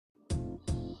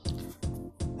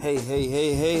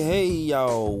Hey,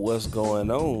 y'all, what's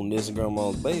going on? This is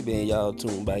Grandma's Baby, and y'all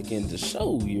tune back into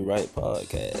Show You Right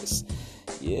podcast.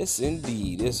 Yes,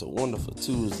 indeed, it's a wonderful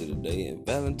Tuesday today, and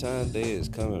Valentine Day is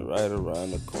coming right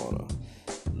around the corner.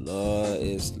 Love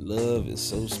is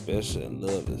so special, and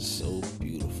love is so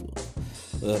beautiful.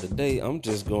 Well, today, I'm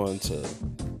just going to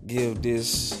give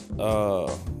this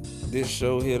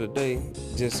show here today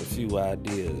just a few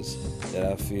ideas that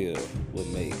I feel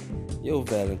would make your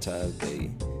Valentine's Day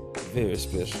very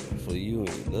special for you and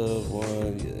your loved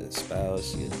one, your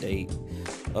spouse, your date,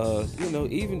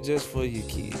 even just for your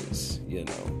kids,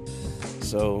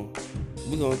 So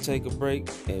we're going to take a break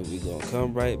and we're going to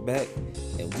come right back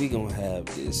and we're going to have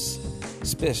this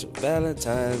special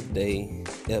Valentine's Day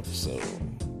episode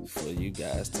for you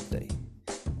guys today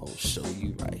on Show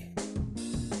You Right.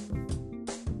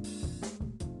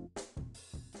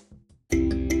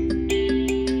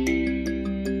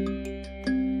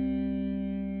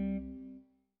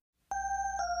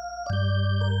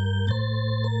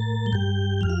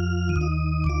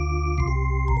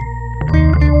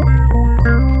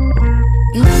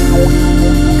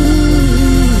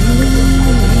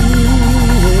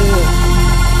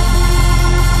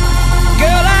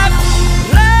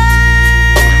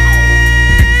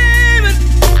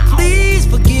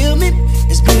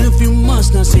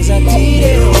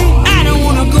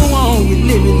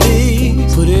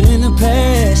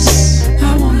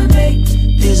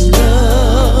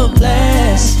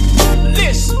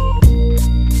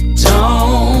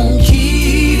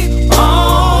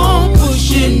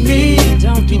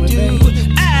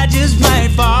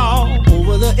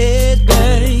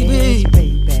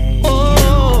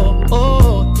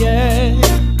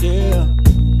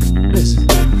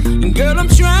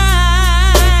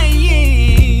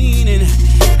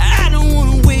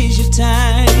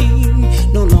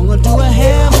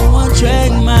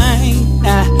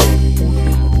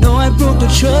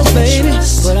 Trust, baby,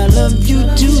 but I love you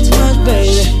too much,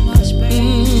 baby.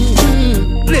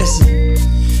 Listen,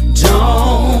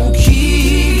 don't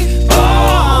keep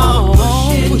on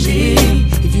pushing me.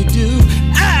 If you do,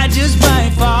 I just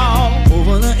might fall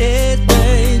over the edge,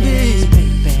 baby.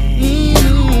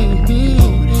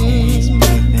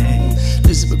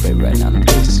 Listen, but baby, right now, let me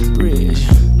take this bridge.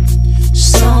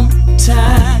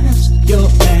 Sometimes your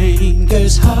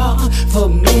anger's hard for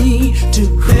me to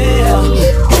bear.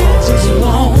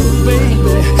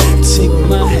 Baby, take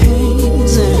my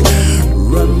hands and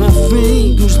run my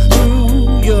fingers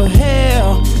through your hair.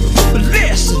 But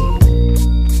listen,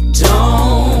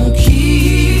 don't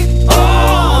keep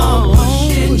on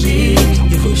pushing me.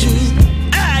 If you do,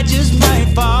 I just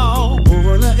might fall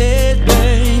over the edge,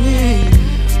 baby.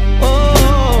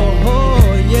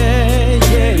 Oh, yeah.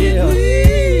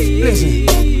 Listen,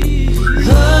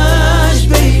 hush,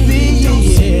 baby,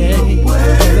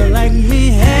 yeah. Like me.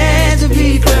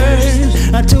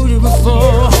 I told you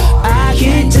before, I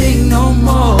can't take no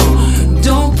more.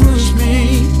 Don't push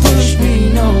me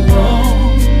no more.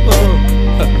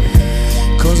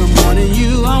 Cause I'm wanting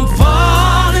you, I'm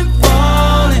falling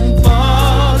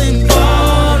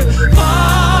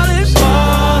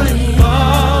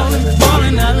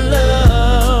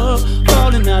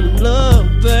out of love,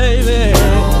 baby.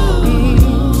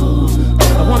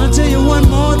 I wanna tell you one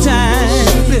more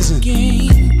time, listen.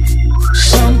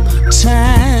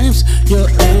 Sometimes your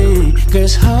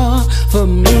anger's hard for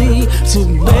me to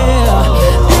bear,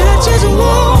 and I just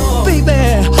want,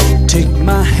 baby, take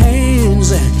my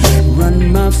hands and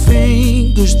run my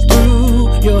fingers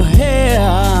through your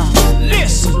hair.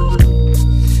 Listen,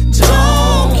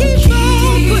 don't keep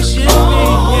pushing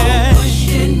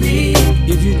me.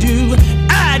 If you do,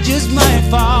 I just might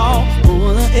fall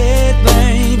over the edge,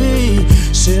 baby.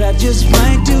 Said I just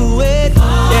might do it,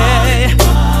 yeah.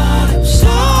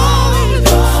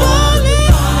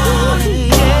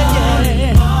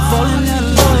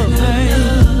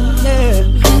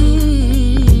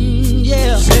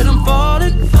 Said I'm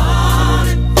falling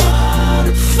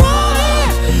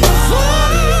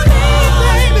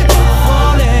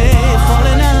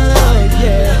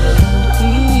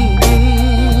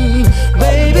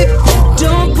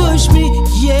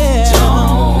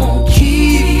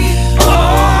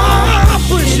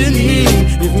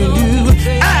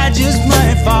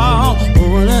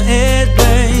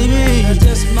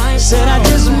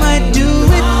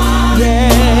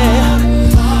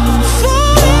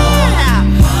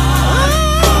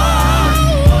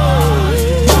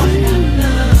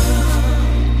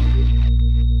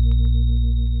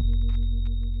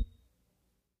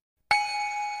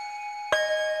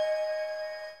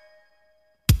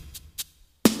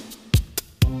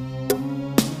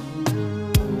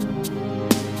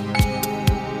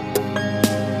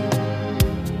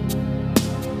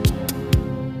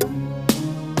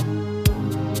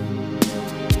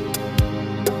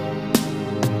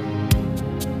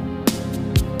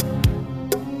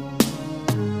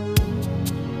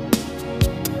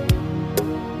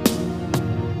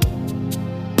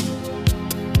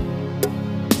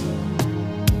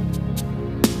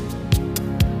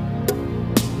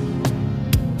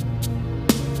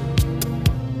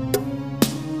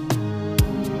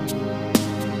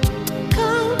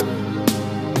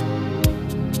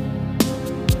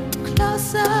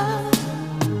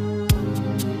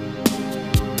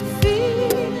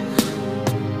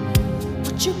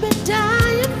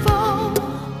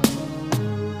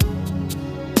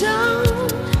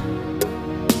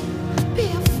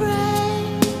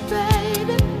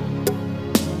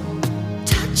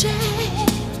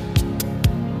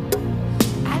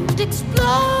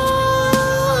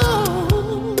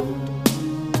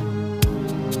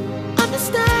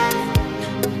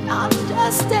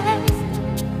understand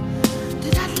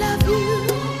that I love you.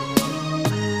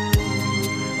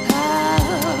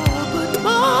 But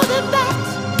more than that,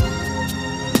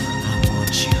 I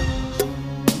want you.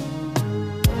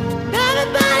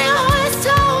 Everybody always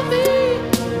told me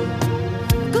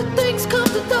good things come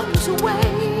to those who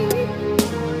wait.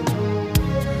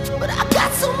 But I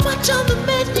got so much on the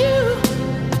menu,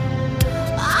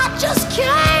 I just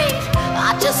can't,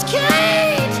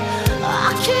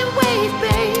 I can't wait,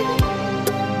 babe.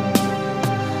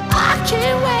 I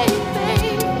can't wait,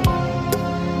 babe.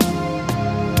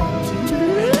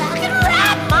 I can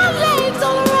wrap my legs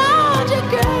all around you,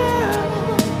 girl.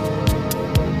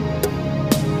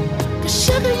 'Cause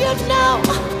sugar, you know,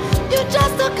 you're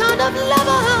just the kind of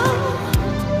lover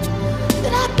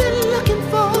that I've been looking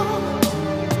for.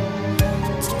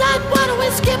 Tonight, why don't we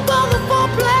skip all the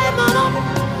foreplay, man?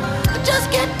 Just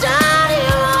get down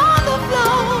here on the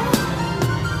floor.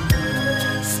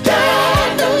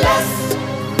 Scandalous.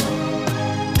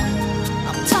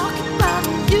 I'm talking about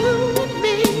you and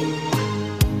me.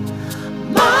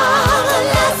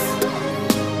 Marvelous.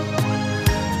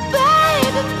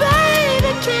 Baby,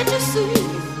 baby, can't you see?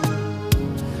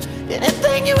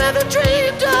 Anything you ever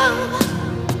dreamed of,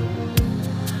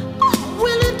 I'm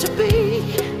willing to be.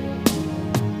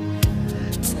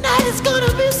 Tonight is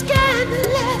gonna be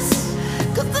scandalous,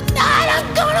 'cause tonight I'm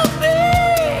gonna be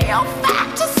your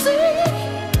fantasy.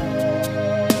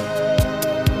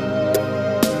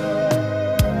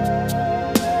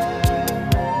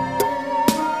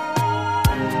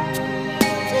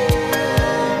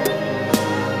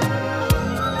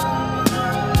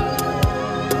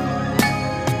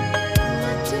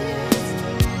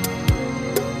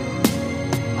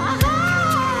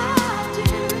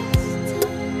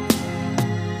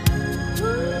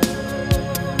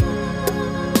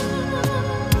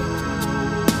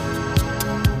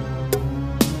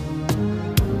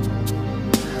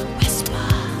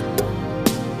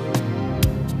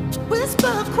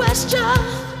 Whisper a question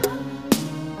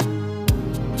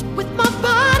with my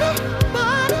body.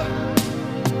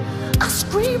 I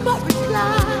scream or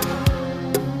reply.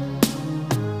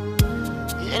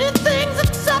 Anything's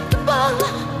acceptable,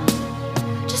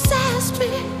 just ask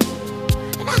me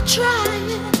and I'll try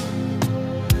it.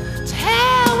 To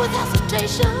hell with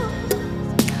hesitation,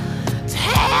 to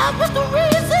hell with the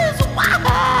reasons why.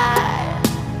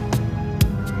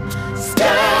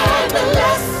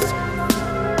 Scandalous.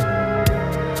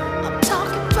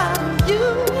 You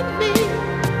and me,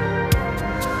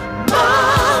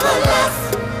 marvelous.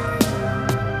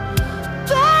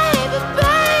 Baby,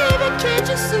 baby, can't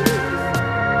you see?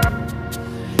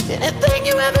 Anything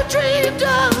you ever dreamed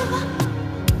of,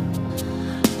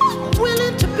 I'm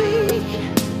willing to be.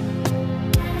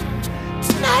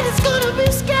 Tonight is gonna be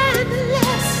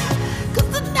scandalous,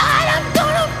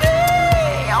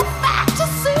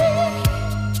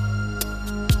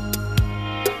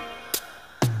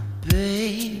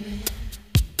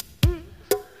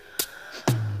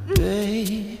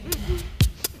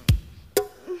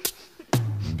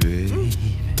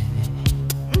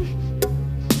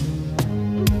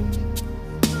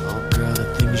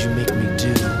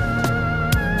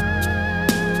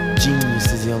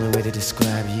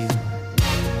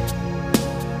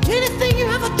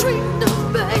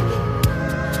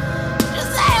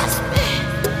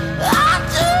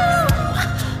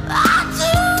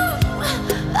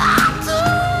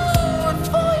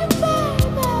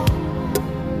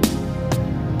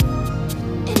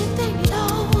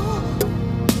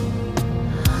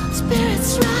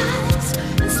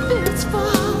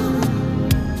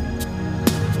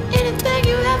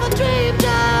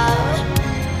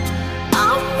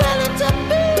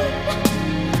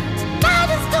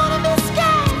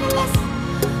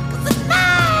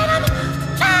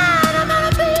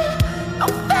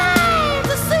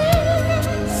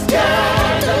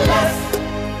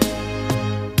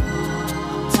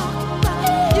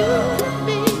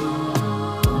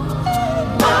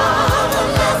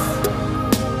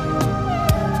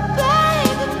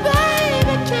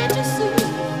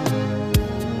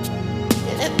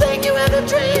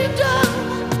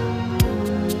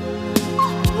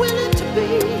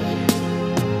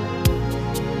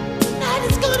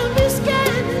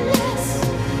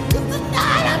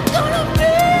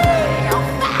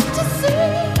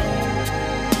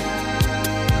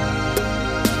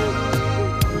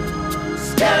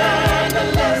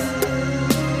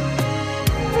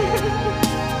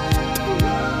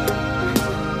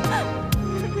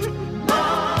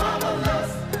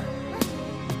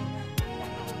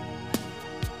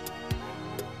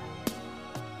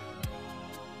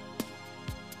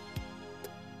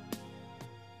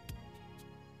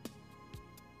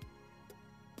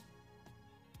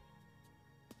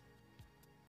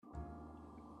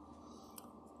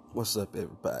 What's up,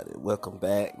 everybody? Welcome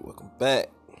back.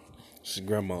 It's your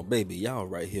grandma, baby. Y'all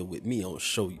right here with me on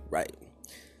Show You Right.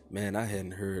 Man, I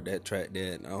hadn't heard that track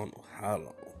there in I don't know how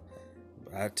long.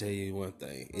 But I tell you one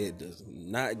thing, it does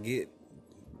not get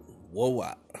whoa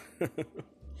out.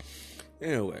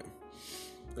 Anyway,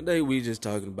 today we just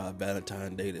talking about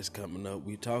Valentine's Day that's coming up.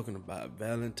 We talking about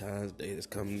Valentine's Day that's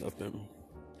coming up, and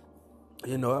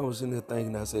I was in there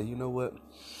thinking, I said, you know what?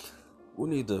 We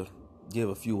need to give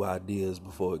a few ideas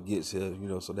before it gets here,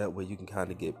 so that way you can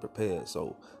kind of get prepared.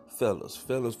 So, fellas,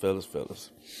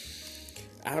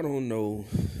 I don't know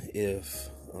if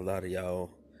a lot of y'all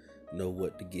know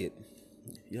what to get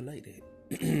your lady.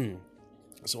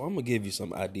 So I'm gonna give you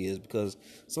some ideas, because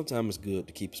sometimes it's good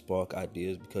to keep spark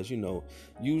ideas, because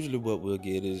usually what we'll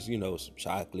get is some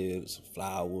chocolate, some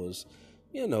flowers,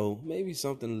 maybe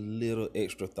something a little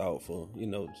extra thoughtful,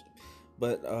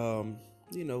 but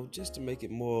just to make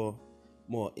it more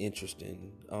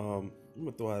interesting, I'm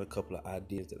gonna throw out a couple of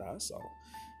ideas that I saw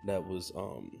that was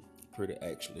pretty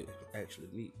actually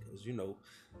neat, because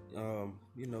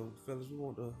fellas, we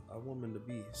want a woman to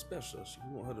be special.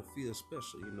 We want her to feel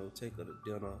special. Take her to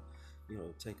dinner,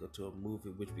 take her to a movie,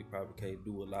 which we probably can't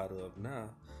do a lot of now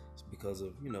because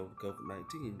of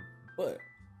COVID-19. But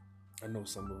I know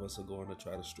some of us are going to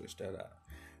try to stretch that out.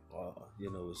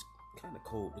 It's kind of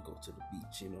cold to go to the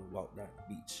beach. Walk down the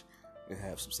beach and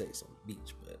have some sex on the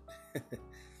beach, but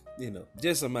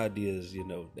just some ideas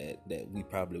that we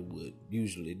probably would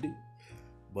usually do.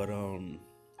 But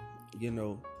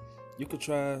you could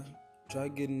try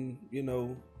getting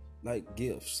like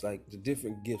gifts, like the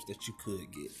different gifts that you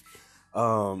could get,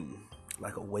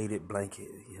 like a weighted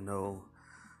blanket,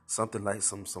 something like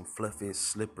some fluffy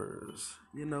slippers,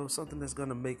 something that's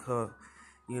gonna make her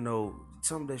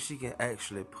something that she can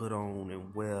actually put on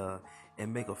and wear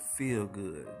and make her feel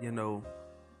good,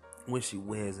 when she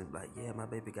wears it, like, yeah, my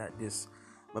baby got this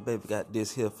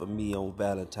here for me on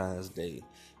Valentine's Day.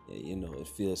 And, it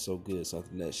feels so good,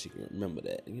 something that she can remember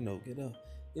that. Get a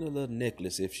little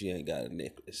necklace if she ain't got a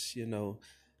necklace. I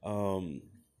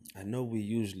know we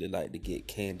usually like to get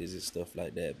candies and stuff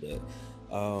like that, but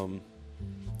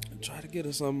try to get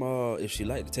her some if she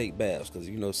like to take baths, because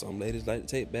some ladies like to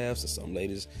take baths and some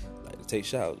ladies like to take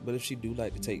showers. But if she do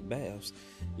like to take baths,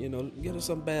 get her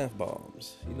some bath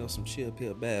bombs, some chill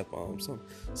pill bath bombs,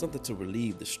 something to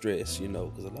relieve the stress,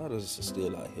 because a lot of us are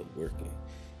still out here working.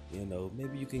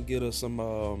 Maybe you can get her some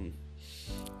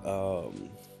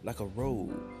like a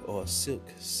robe or a silk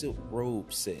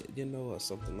robe set, or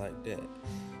something like that.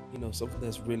 Something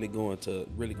that's really going to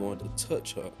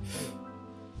touch her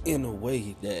in a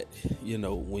way that,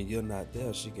 when you're not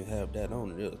there, she can have that on,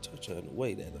 and it'll touch her in a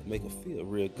way that'll make her feel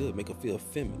real good, make her feel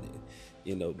feminine,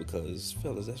 because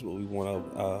fellas, that's what we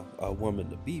want our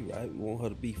woman to be, right? We want her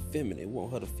to be feminine, we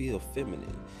want her to feel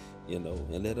feminine, and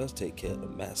let us take care of the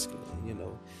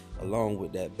masculine, along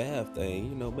with that bath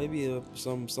thing, maybe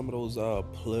some of those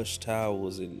plush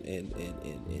towels and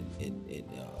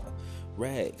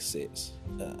rag sets.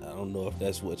 I don't know if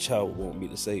that's what y'all want me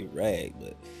to say, rag,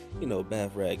 but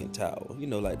bath rag and towel,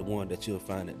 like the one that you'll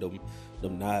find at them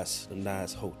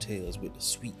nice hotels with the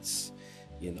suites,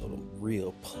 them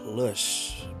real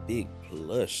plush, big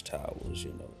plush towels.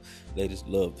 Ladies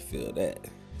love to feel that.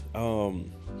 I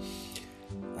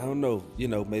don't know,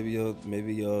 maybe your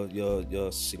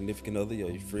significant other,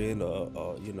 your friend,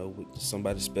 or with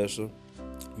somebody special.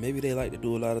 Maybe they like to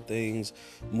do a lot of things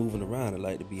moving around and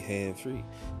like to be hand-free.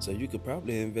 So you could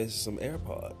probably invest in some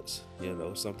AirPods,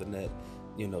 something that,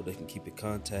 they can keep in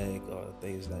contact or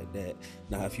things like that.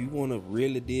 Now, if you want to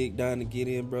really dig down and get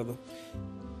in, brother,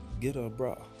 get her a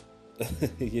bra.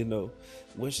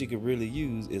 What she could really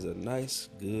use is a nice,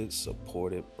 good,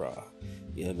 supportive bra.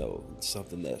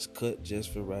 Something that's cut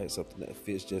just for right, something that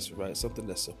fits just for right, something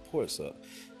that supports her.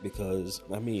 Because,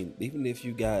 even if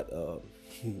you got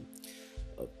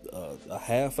a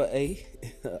half A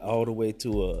all the way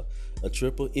to a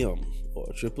triple M or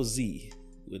a triple Z,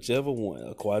 whichever one,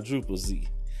 a quadruple Z,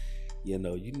 you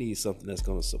need something that's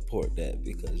going to support that,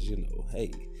 because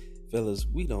hey, fellas,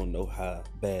 we don't know how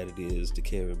bad it is to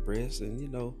carry breasts,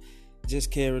 and just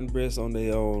carrying breasts on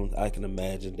their own, I can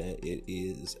imagine that it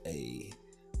is a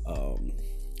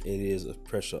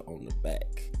pressure on the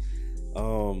back.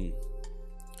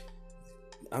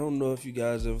 I don't know if you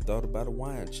guys ever thought about a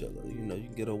wine chiller. You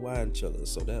can get a wine chiller,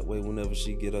 so that way whenever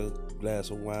she get a glass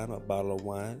of wine or a bottle of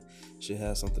wine, she'll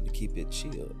have something to keep it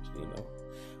chilled,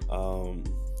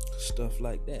 stuff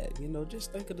like that.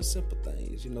 Just think of the simple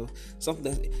things, something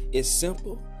that it's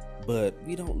simple, but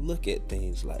we don't look at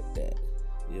things like that.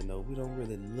 We don't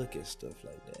really look at stuff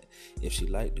like that. If she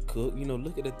like to cook,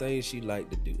 look at the things she like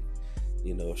to do.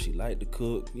 If she like to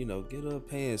cook, get her a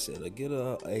pan set or get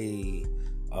her a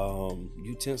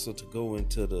utensil to go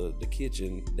into the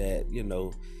kitchen that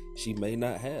she may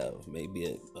not have. Maybe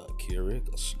a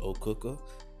Keurig, a slow cooker,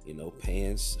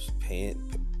 pan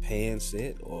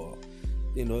set, or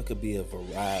it could be a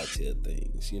variety of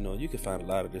things. You can find a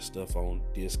lot of this stuff on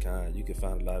discount. You can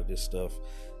find a lot of this stuff,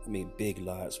 Big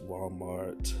Lots,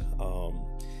 Walmart,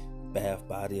 Bath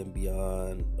Body and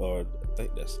Beyond, or I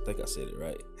think I said it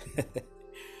right.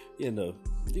 You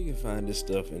can find this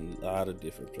stuff in a lot of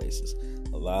different places,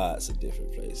 lots of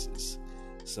different places.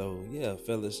 So yeah,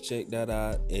 fellas, check that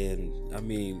out. And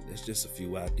it's just a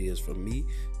few ideas from me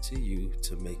to you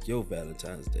to make your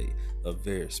Valentine's Day a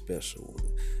very special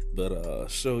one.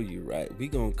 But show you right, we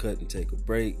gonna cut and take a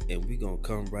break, and we gonna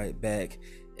come right back.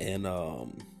 And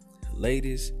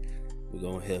ladies, we're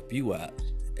gonna help you out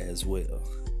as well,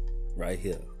 right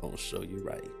here on Show You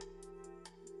Right.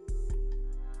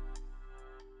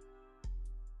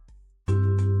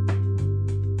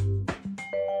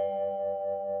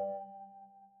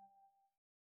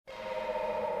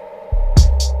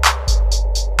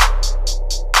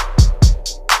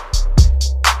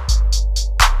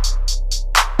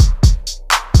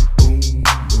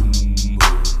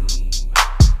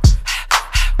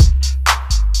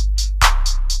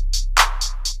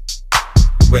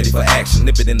 Ready for action,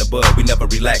 nip it in the bud, we never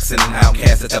relaxing.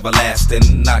 Outcast is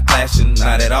everlasting, not clashing,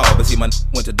 not at all. But see, my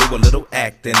went to do a little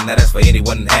acting. Now that's for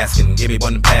anyone asking. Give me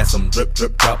one and pass 'em. Drip,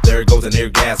 drip, drop, there goes an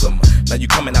orgasm. Now you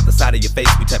coming out the side of your face,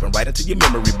 we tapping right into your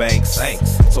memory banks.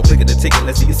 Thanks. So click at the ticket,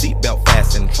 let's see your seatbelt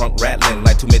fasten. Trunk rattling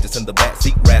like two midgets in the back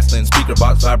seat wrestling. Speaker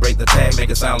box vibrate the tag, make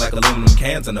it sound like aluminum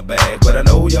cans in a bag. But I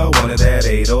know y'all wanted that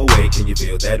 808, can you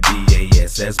feel that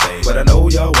BASS bass? But I know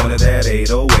y'all wanted that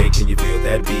 808, can you feel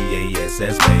that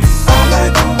BASS bass? I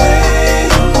like the way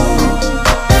you move.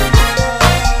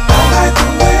 I like the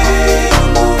way you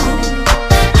move.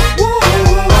 Ooh,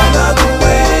 I love the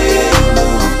way you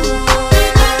move.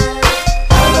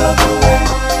 I love the way.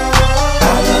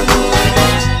 I love the way.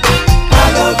 I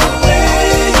love the way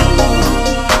you move.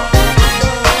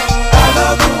 I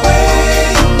love the way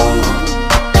you move.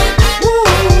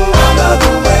 Ooh, I love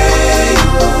the way you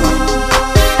move.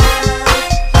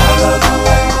 I love the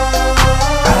way.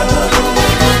 I love the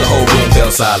way. The whole room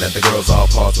fell silent, the girls all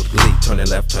paused with glee. Turning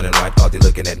left, turning right, thought they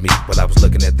looking at me. While I was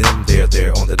looking at them,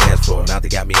 they're on the dance floor. Now they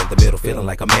got me in the middle, feeling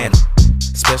like a man.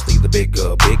 Especially the big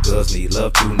girl. Big girls need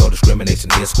love too, no discrimination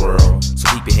here, squirrel. So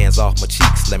keep your hands off my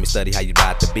cheeks, let me study how you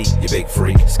ride the beat, you big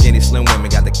freak. Skinny, slim women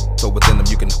got the toe within them.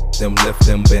 You can them, lift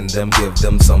them, bend them, give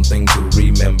them something to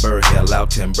remember. Hell out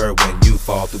timber when you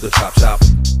fall through the chop shop.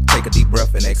 Take a deep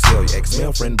breath and exhale. Your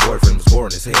ex-girlfriend, boyfriend was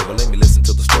boring as hell. Well, let me listen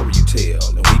to the story you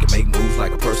tell, and we can make moves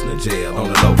like a person in jail. On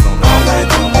the low, on the low. I like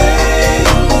the way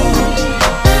you move.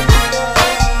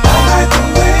 I like the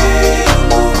way you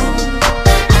move.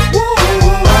 Ooh,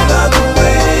 I love the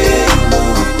way you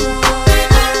move.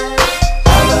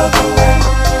 I love the way.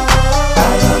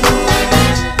 I love the way.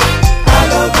 I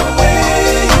love the way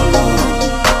you move.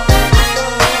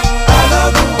 I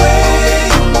love the way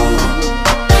you move.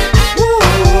 Ooh,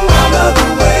 I love the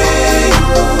way you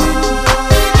move.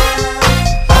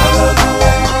 I love the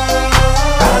way.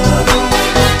 I love the way.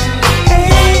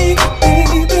 Hey,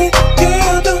 baby,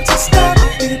 girl, don't you stop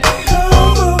it. Come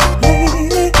on,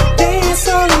 lady, dance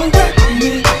all around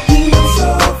me. You're so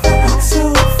fine, so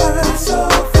fine, so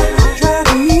fine.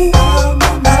 Driving me out of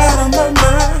my mind.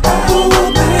 Ooh,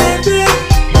 baby,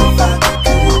 if I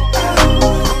could, I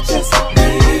would just be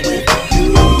with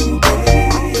you,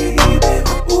 baby.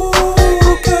 Ooh,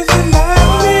 'cause you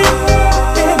like me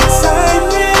and excite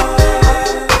me,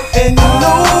 and you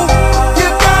know you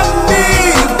got me,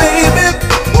 baby.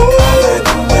 Ooh, I like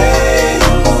the way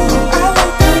you move. I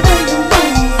like the way you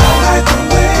move. I like the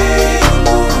way you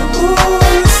move. Ooh,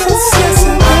 you're so sexy,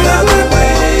 baby. I love the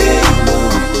way you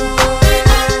move.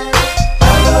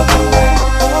 I love the way.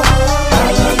 I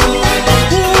love the way.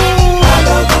 Ooh, I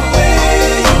love the way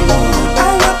you move. I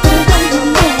love the way you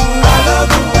move. I love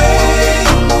the way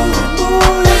you move.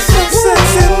 Ooh, you're so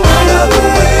sexy, baby. I love the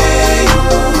way you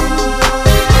move.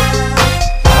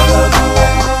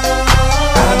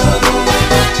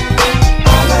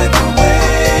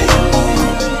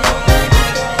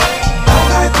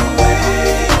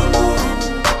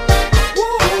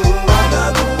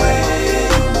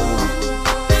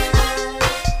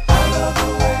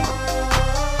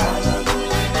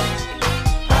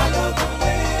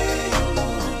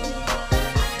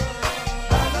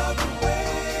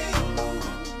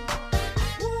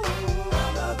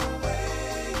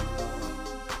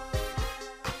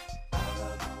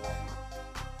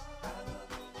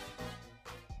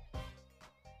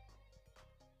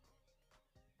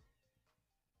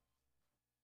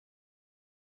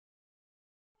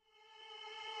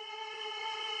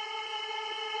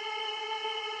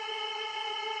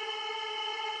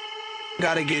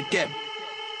 Gotta get that.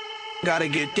 Gotta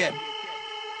get that.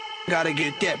 Gotta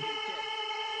get that.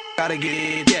 Gotta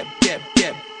get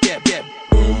that.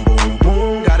 Boom, boom,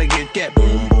 boom. Gotta get that.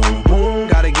 Boom, boom, boom.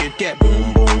 Gotta get that.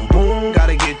 Boom, boom, boom.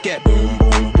 Gotta get that. Boom,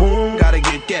 boom, boom. Gotta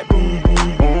get that. Boom,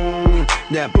 boom, boom.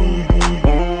 That boom, boom,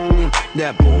 boom.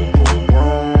 That boom, boom,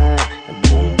 boom.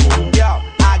 Yo,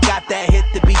 I got that hit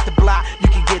to beat the block. You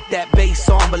can get that bass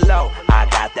on below. I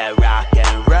got that rock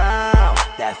and roll,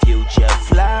 that future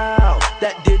flow,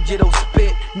 that digital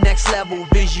spit, next level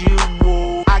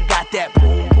visual. I got that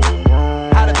boom, boom,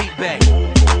 boom. How to beat bang.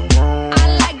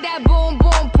 I like that boom,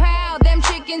 boom, pow. Them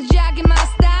chickens jogging my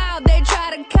style. They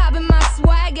try to copy my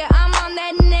swagger. I'm on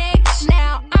that next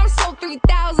now. I'm sold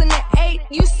 3008.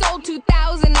 You sold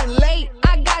 2000 and late.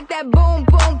 I got that boom,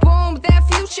 boom, boom. That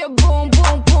future boom,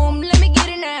 boom, boom. Let me get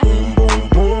it now. Boom, boom,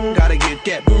 boom. Gotta get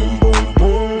that. Boom, boom,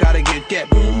 boom. Gotta get that.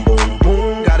 Boom, boom,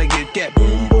 boom. Gotta get that.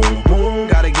 Boom, boom, boom.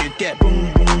 Gotta get that.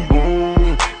 Boom, boom,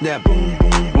 boom. That boom,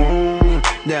 boom, boom.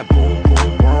 That boom,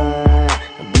 boom, boom.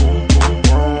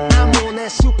 I'm on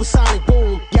that supersonic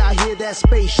boom. Y'all hear that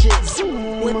spaceship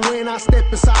zoom. When I step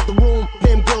inside the room,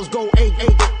 them girls go 8.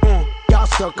 Y'all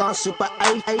stuck on super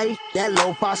 8. That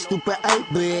lo-fi stupid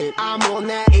 8-bit. I'm on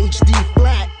that HD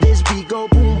flat. This beat go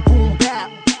boom, boom,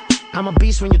 bap. I'm a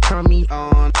beast when you turn me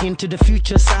on. Into the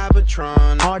future,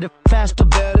 Cybertron. Harder, faster,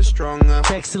 better, stronger.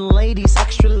 Sexy ladies,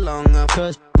 extra longer.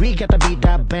 Cause we got to beat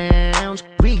that bounce.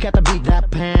 We got to beat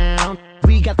that pound.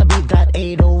 We got to beat that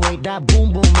 808. That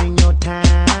boom, boom in your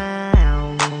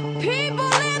town.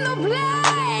 People in the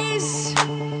place.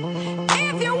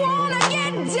 If you wanna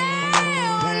get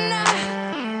down,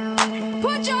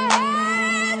 put your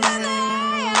hands in the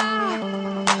air.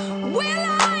 Will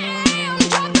I am,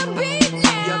 drop the beat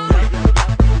now.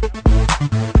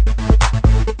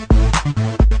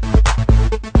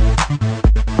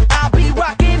 I'll be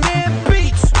rocking them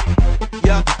beats.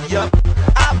 Yup, yup.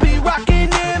 I'll be rocking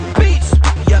them beats.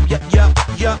 Yup, yup, yup,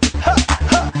 yup. Ha,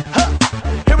 ha, ha.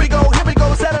 Here we go,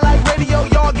 satellite radio.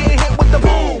 Y'all get hit with the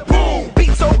boom, boom.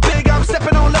 Beat so big, I'm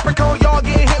stepping on leprechaun. Y'all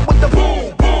get hit with the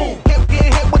boom, boom.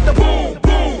 Get hit with the boom,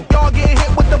 boom. Y'all get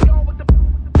hit with the.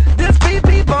 This beat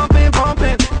be bumping,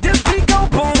 bumping. This beat go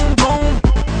boom, boom.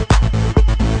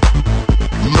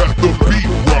 Let the beat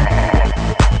rock.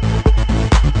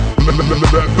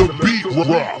 Let the beat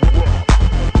rock.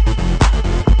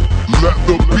 Let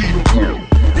the beat rock.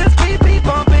 This beat be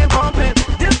bumping, bumping.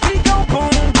 This beat go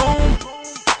boom, boom.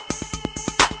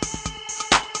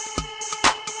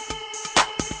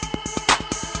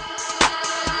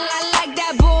 I like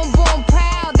that boom, boom,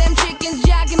 pow. Them chickens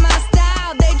jogging my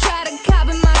style. They try to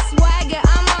copy my swagger.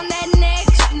 I'm on that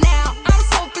next now. I'm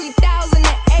sold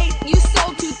 3008. You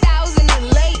sold 2000 and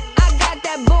late. I got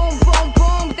that boom, boom,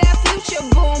 boom. That future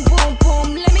boom, boom, boom.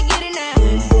 Let me get it now.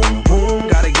 Boom, boom,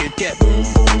 gotta get that. Boom,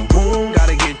 boom, boom,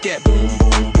 gotta get that. Boom,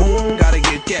 boom, boom, gotta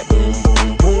get that. Boom,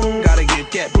 boom, boom, gotta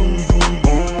get that. Boom, boom,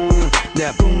 boom,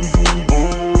 that boom, boom,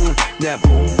 boom, that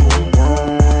boom, boom, boom.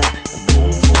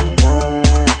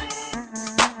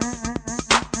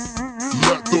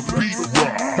 Let the beat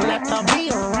rock. Let the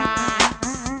beat rock.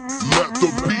 Let the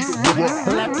beat rock.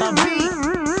 Let the beat.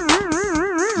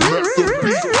 Let the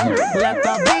beat rock. Let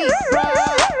the beat rock.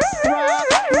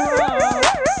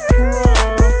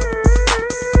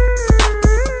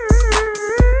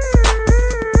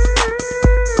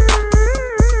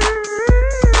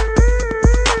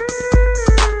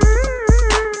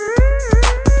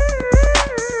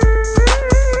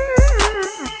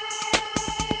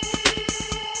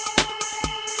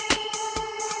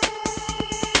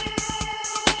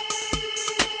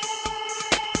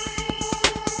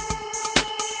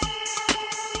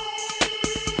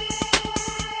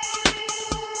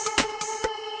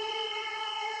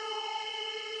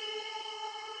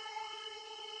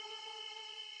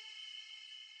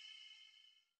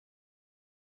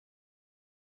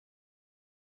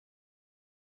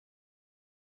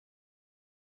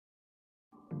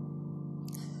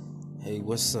 Hey,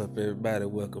 what's up, everybody?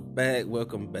 Welcome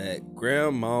back.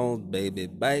 Grandma's baby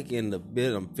back in the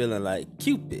bit. I'm feeling like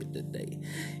Cupid today.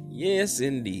 Yes,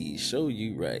 indeed. Show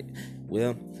you right.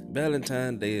 Well,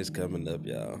 Valentine Day is coming up,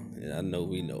 y'all. And I know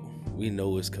we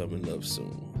know it's coming up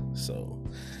soon. So,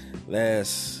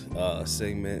 last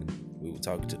segment, we were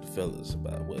talking to the fellas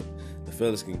about what the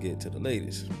fellas can get to the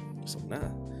ladies. So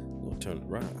now, we're going to turn it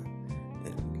around.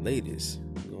 And ladies,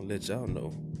 we're going to let y'all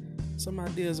know some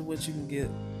ideas of what you can get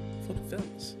for the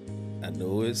fellas. I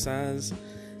know it sounds,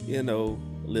 a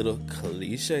little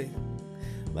cliche.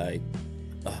 Like,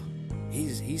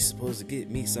 he's supposed to get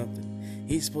me something.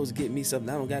 He's supposed to get me something.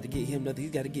 I don't got to get him nothing.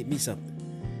 He's got to get me something.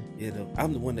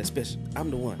 I'm the one that's special. I'm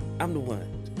the one.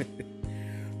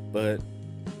 But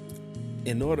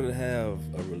in order to have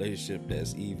a relationship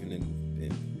that's even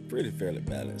and pretty fairly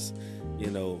balanced,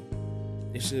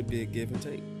 it should be a give and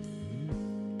take.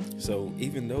 So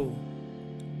even though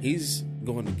he's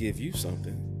going to give you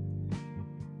something,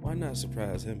 why not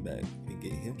surprise him back and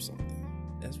get him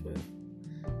something as well?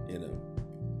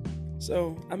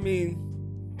 So, I mean,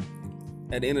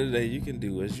 at the end of the day, you can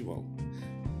do as you want.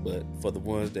 But for the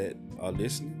ones that are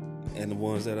listening and the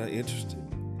ones that are interested,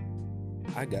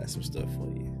 I got some stuff for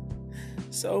you.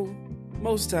 So,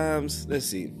 most times, let's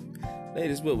see.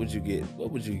 Ladies, what would you get? What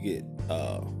would you get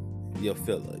your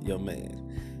fella, your man?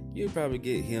 You'd probably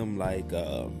get him like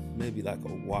maybe like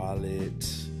a wallet,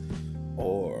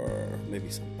 or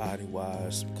maybe some body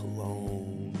wash, some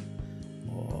cologne,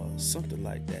 or something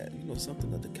like that.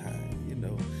 Something of the kind.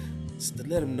 Just to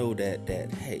let him know that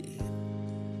hey,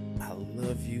 I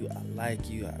love you, I like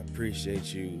you, I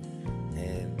appreciate you,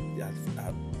 and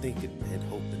I'm thinking and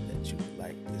hoping that you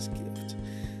like this gift.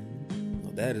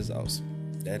 Well, that is awesome.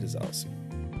 That is awesome.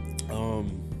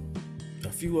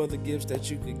 A few other gifts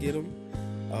that you could get him: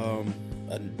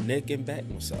 a neck and back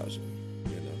massager.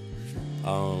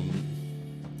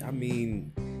 I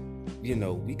mean,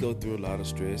 we go through a lot of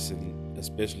stress, and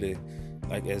especially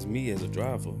like as me as a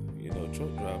driver,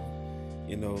 truck driver,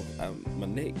 my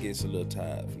neck gets a little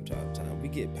tired from time to time. We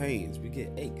get pains, we get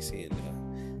aches here and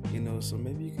there, so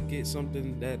maybe you can get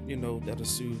something that, that'll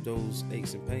soothe those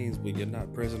aches and pains when you're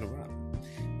not present around.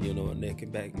 A neck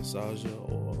and back massager,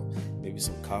 or maybe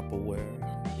some copperware,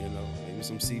 maybe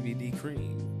some CBD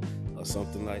cream or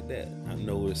something like that. I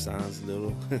know it sounds a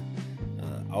little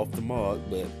off the mark,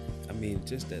 but I mean,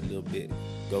 just that little bit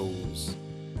goes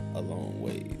a long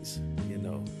ways, you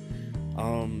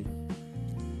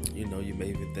may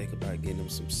even think about getting them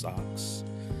some socks.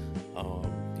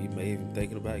 You may even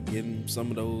thinking about getting some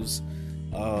of those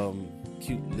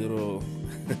cute little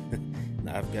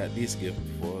now I've got this gift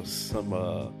before, some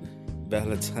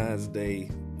Valentine's Day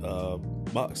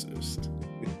boxers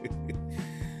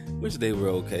which they were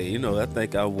okay. I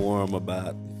think I wore them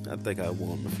a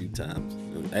few times.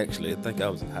 Actually, I think I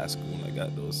was in high school when I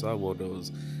got those, so I wore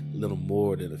those a little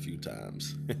more than a few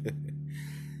times.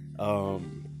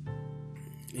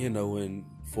 And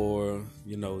for,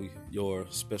 your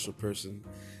special person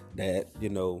that,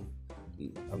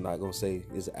 I'm not going to say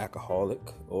is an alcoholic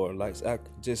or likes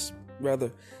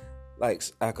rather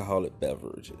likes alcoholic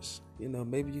beverages.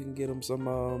 Maybe you can get them some,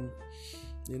 a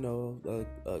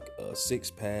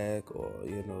 6-pack, or,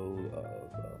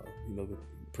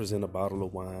 present a bottle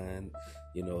of wine,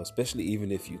 especially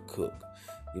even if you cook.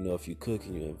 If you cook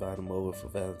and you invite him over for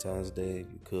Valentine's Day,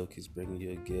 you cook, he's bringing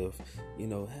you a gift,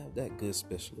 have that good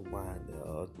special wine there,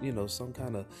 or, some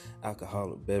kind of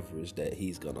alcoholic beverage that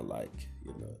he's gonna like,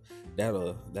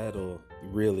 that'll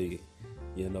really,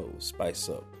 spice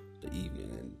up the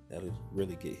evening, and that'll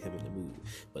really get him in the mood.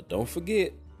 But don't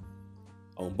forget,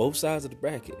 on both sides of the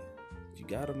bracket, you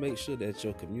gotta make sure that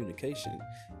your communication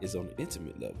is on an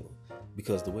intimate level,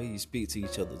 because the way you speak to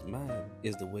each other's mind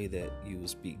is the way that you will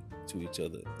speak to each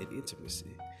other in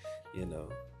intimacy,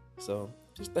 So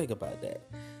just think about that.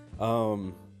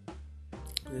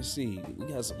 Let's see, we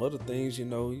got some other things, you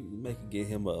may get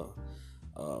him a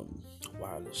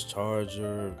wireless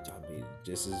charger. I mean,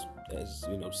 just as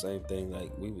same thing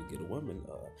like we would get a woman,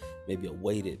 maybe a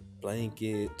weighted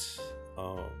blanket.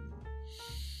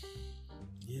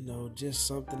 Just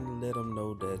something to let him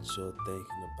know that you're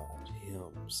thinking about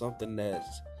him. Something that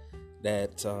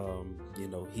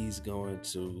he's going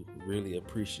to really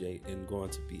appreciate and going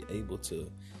to be able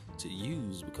to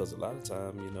use, because a lot of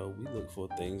time, we look for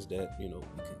things that, we could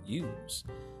use.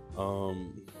 Let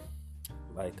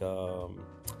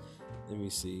me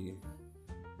see.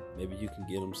 Maybe you can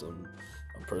get him a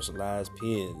personalized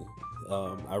pen.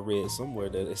 I read somewhere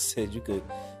that it said you could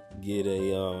get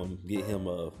him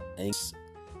a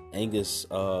Angus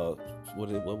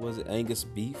what was it? Angus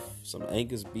beef. Some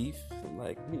Angus beef. I'm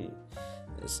like,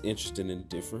 that's interesting and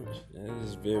different. That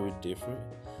is very different.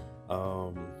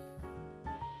 You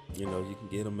can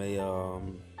get him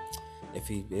if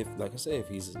he likes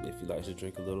to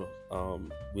drink a little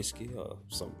whiskey or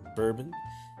some bourbon,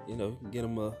 you can get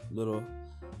him a little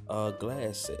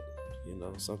glass set.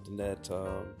 Something that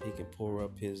he can pour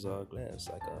up his glass,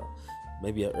 like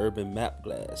maybe an urban map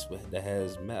glass that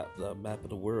has the map of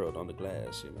the world on the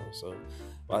glass, So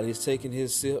while he's taking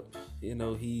his sip,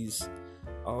 he's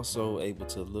also able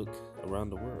to look around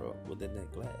the world within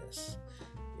that glass.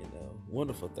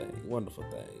 Wonderful thing.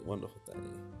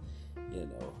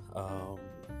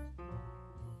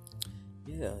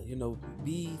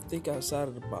 Think outside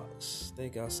of the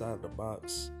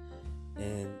box.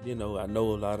 And I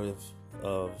know a lot of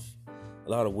a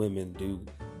lot of women do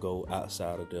go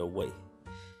outside of their way,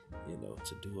 you know,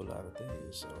 to do a lot of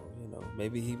things. So, you know,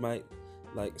 maybe he might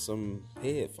like some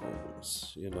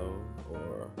headphones, you know,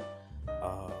 or,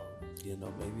 you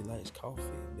know, maybe likes coffee.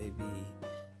 Maybe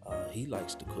he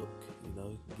likes to cook, you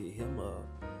know, get him a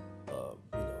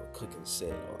you know, cooking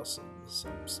set or some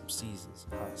seasons,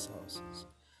 hot sauces,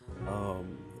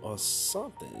 or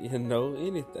something, you know,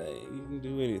 anything. You can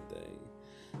do anything.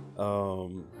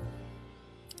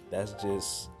 That's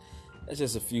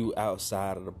just a few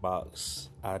outside of the box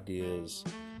ideas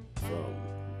from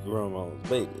Grandma's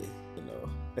Baby, you know.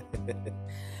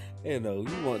 You know,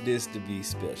 you want this to be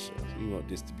special.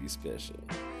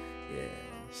 Yeah,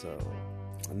 so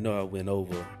I know I went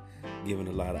over giving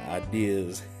a lot of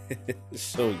ideas.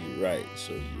 Show you right.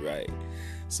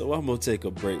 So I'm gonna take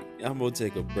a break and I'm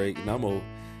gonna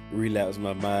relapse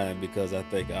my mind because I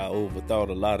think I overthought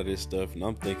a lot of this stuff, and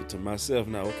I'm thinking to myself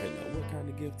now, okay, now what kind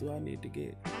of gift do I need to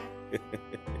get?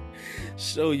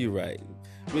 Show you right.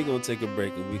 We're gonna take a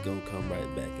break and we're gonna come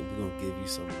right back and we're gonna give you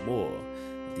some more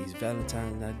of these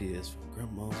Valentine ideas from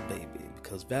Grandma's Baby,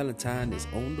 because Valentine is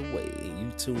on the way and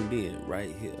you tuned in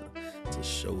right here to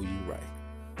Show You Right.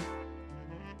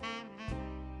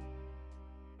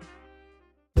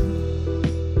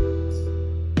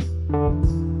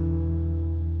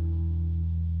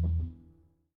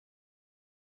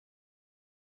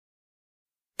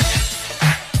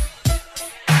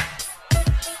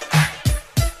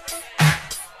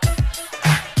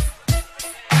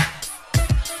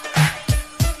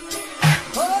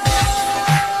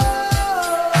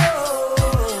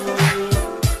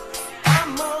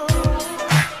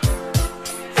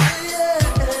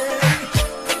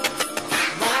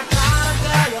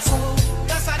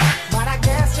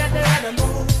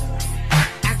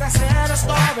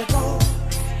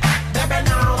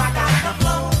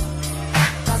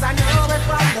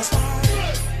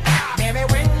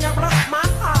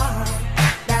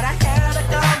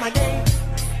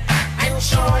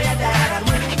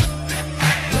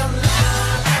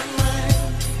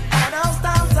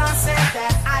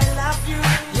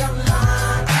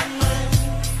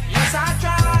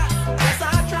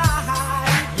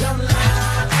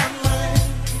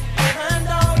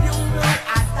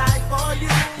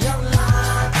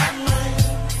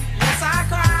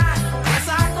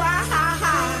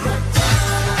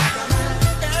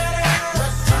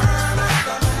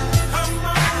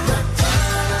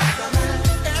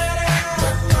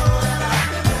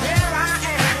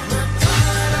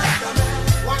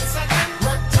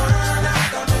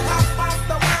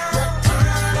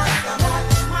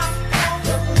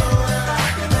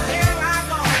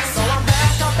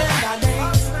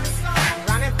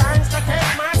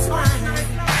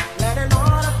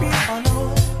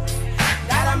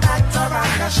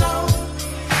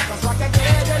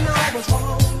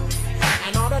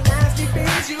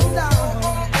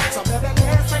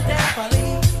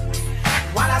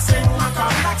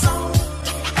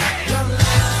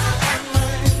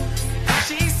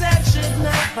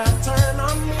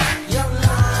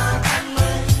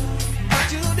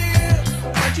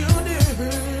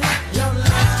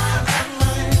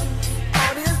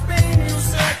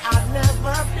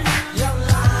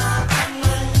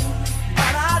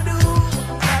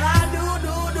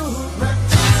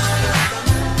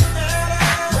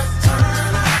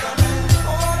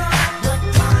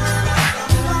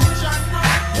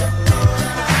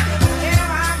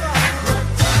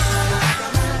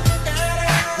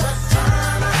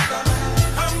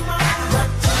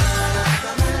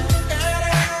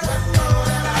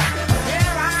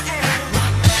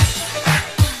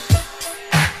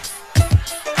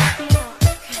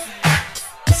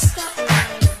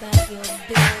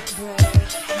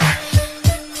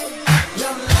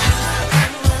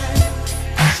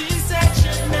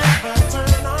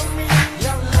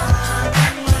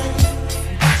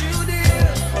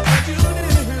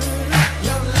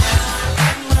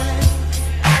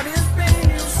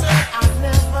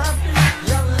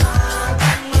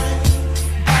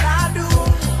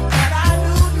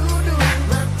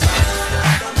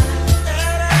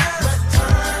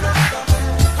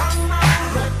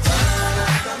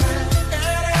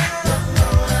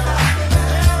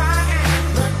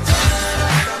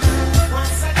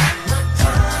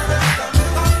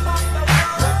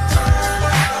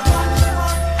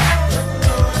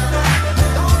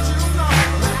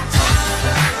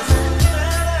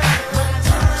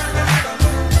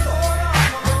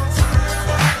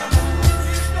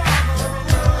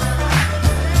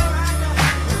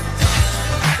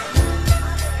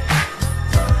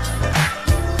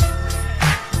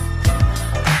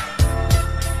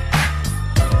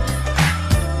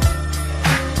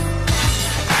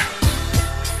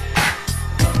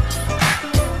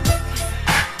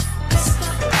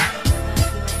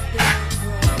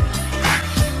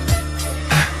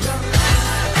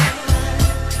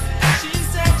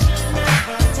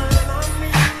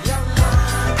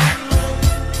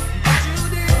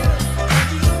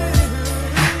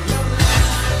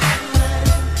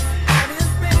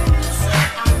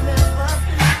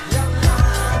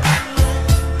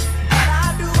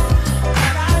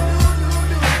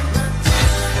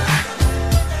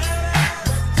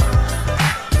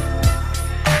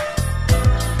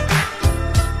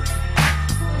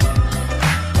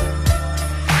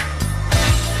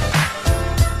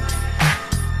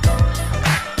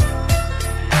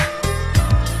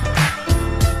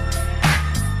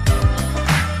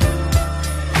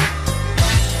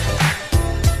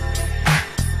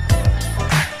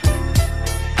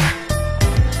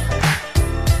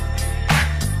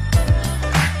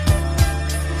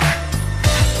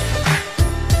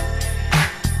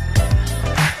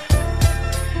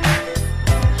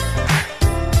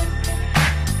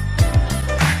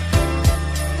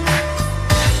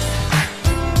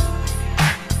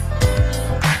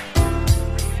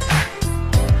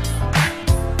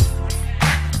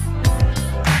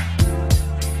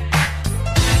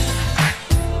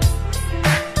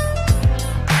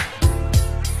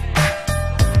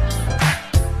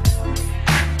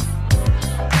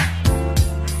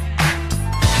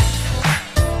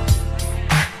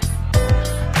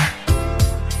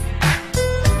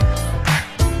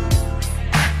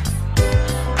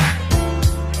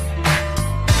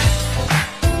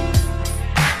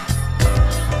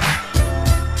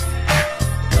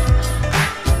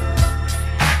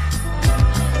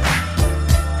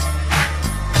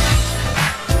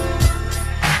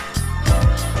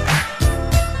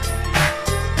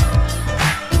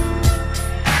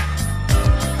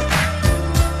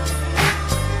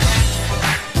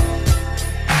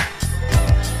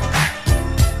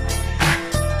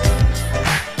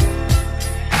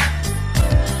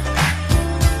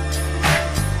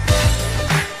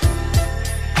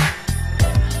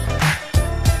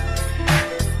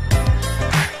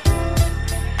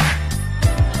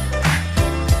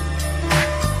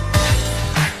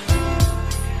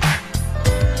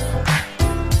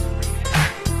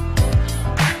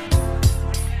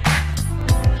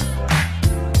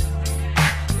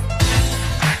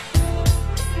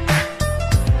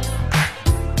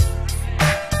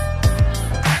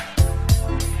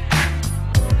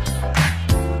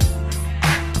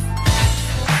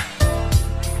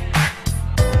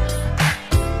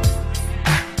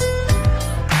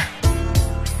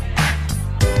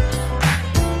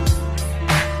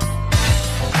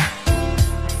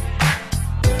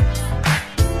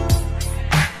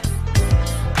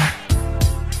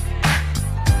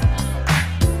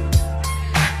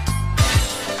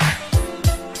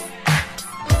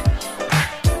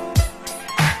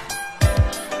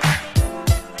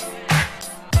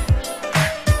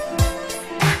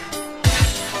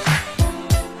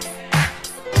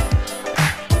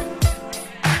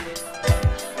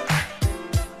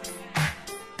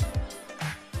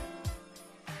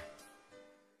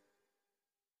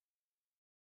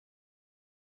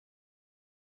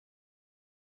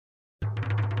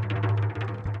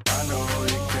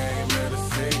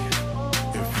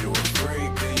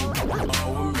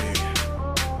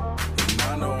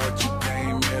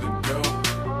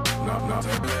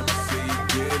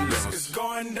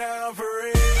 going down for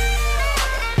real.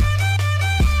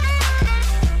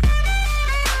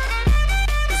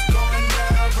 It's going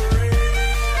down for real.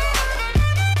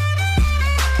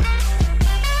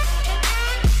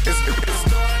 It's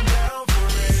going down for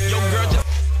real. Yo,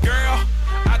 girl,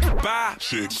 I could buy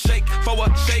shake for a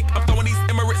shake. I'm throwing these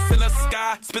Emirates in the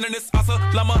sky, spinning this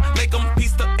Assalamu alaikum,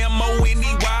 peace to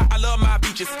MONEY. I love my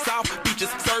beaches, south beaches,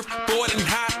 surfboard and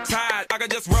high tide. I can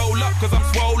just roll up, cause I'm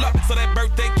swole up, so that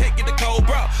birthday cake get the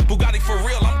Cobra. Bugatti for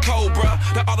real, I'm Cobra,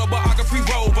 the autobiography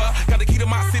rover. Got the key to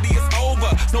my city, it's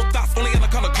over. No thoughts, only in the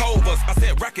color covers. I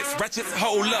said rackets, ratchets,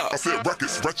 hold up. I said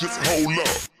rackets, ratchets, hold up.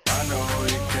 I know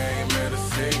you came here to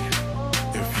see.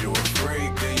 If you a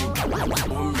freak, then you with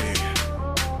me.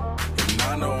 And I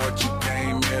know what you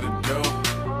came here to do.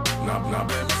 Now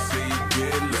let me see you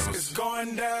get loose. It's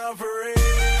going down for real.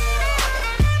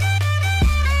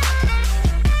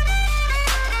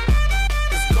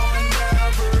 It's going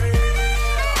down for real.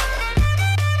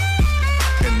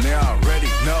 And they already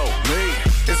know me.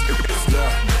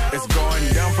 It's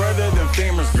going down further than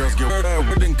famous girls get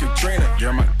hurt than Katrina.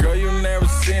 Yeah, my girl, you never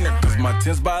seen her, cause my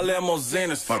tins by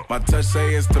limousines. Fuck, my touch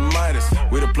say it's the Midas.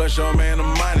 We the plus, your man the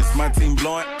minus. My team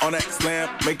blowing on that slam,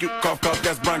 make you cough,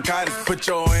 that's bronchitis. Put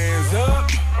your hands up,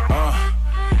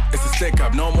 it's a stick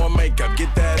up, no more makeup.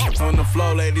 Get that on the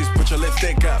floor, ladies, put your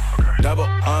lipstick up. Double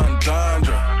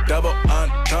entendre, double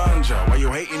entendre. While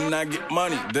you hating, I get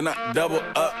money, then I double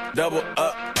up, double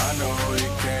up. I know who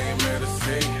you came here to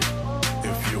see.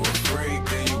 If you a freak,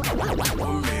 then you with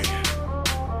me.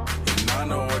 And I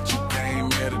know what you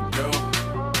came here to do.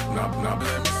 Now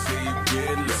let me see you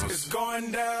get loose. It's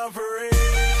going down for real.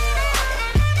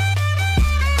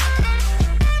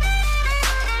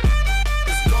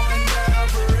 It's going down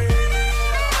for real.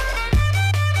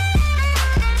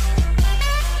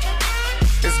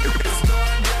 It's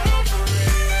going down for real.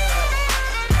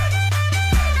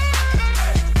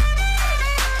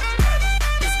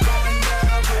 It's going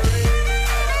down for real.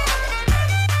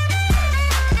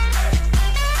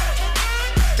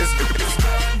 It's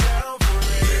going down for real.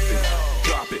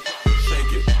 Drop it,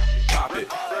 shake it, pop it,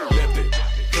 lift it,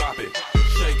 drop it,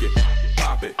 shake it,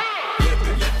 pop it, lift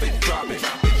it, drop it,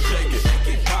 shake it,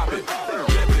 pop it,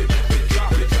 lift it,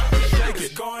 drop it, shake it.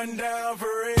 It's going down for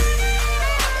real.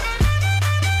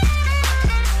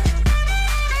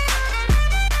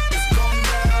 It's going down for real. It's going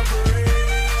down for real.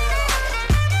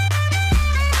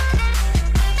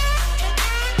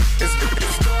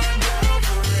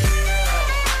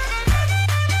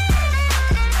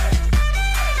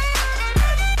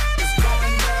 It's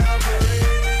going down for real.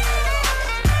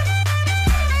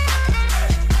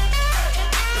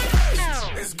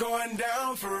 It's going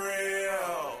down for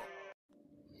real.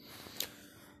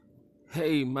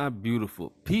 Hey, my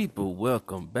beautiful people,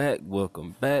 welcome back.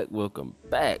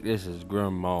 This is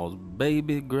Grandma's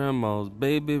baby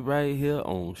right here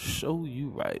on Show You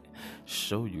Right.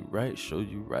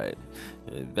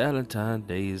 And Valentine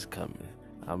Day is coming.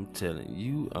 I'm telling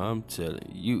you.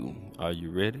 Are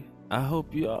you ready? I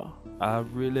hope you are. I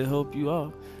really hope you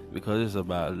are. Because it's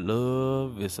about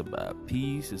love, it's about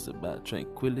peace, it's about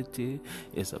tranquility,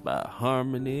 it's about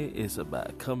harmony, it's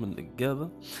about coming together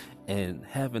and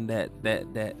having that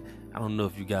I don't know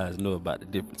if you guys know about the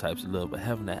different types of love, but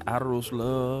having that Eros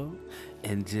love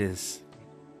and just,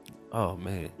 oh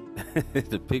man,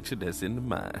 the picture that's in the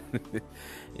mind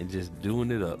and just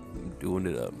doing it up.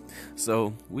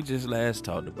 So we just last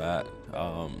talked about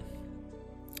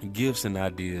gifts and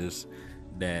ideas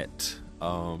that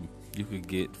you could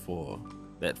get for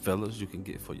that fellas you can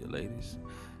get for your ladies,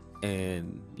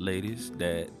 and ladies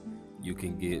that you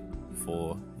can get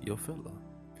for your fella.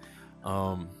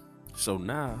 So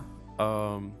now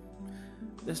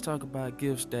let's talk about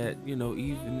gifts that, you know,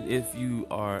 even if you're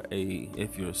a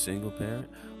single parent,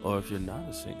 or if you're not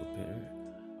a single parent,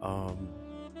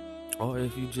 or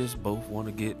if you just both want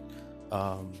to get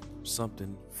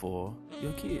something for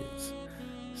your kids.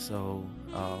 So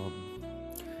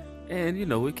and, you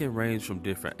know, it can range from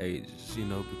different ages, you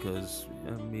know, because,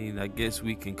 I mean, I guess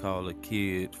we can call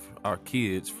our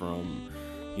kids from,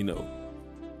 you know,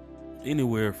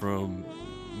 anywhere from,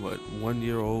 1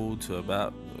 year old to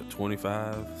about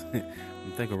 25. I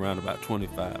think around about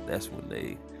 25, that's when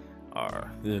they are,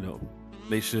 you know,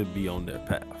 they should be on their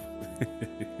path.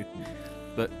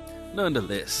 But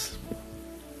nonetheless,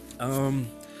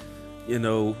 you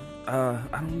know, I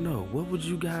don't know, what would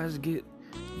you guys get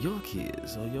your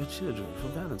kids or your children for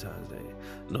Valentine's Day?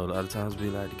 You know, a lot of times we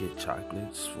like to get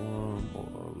chocolates for them,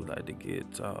 or we like to get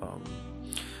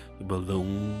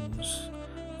balloons,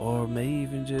 or may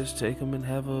even just take them and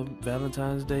have a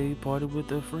Valentine's Day party with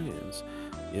their friends.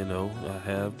 I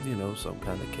have, some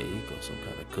kind of cake or some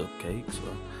kind of cupcakes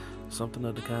or something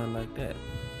of the kind like that,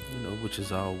 which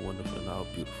is all wonderful and all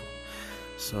beautiful.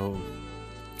 So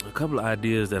a couple of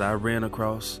ideas that I ran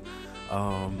across,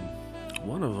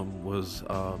 one of them was,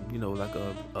 like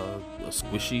a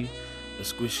squishy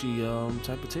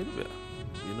type of teddy bear,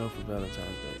 for Valentine's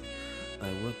Day.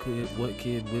 Like what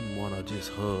kid wouldn't want to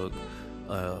just hug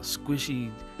a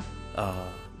squishy,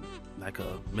 like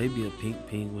maybe a pink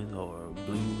penguin or a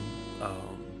blue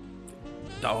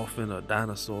dolphin or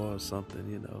dinosaur or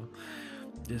something,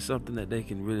 just something that they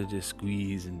can really just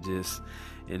squeeze and just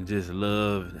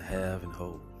love and have and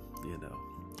hold,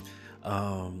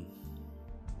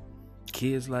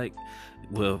 kids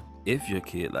if your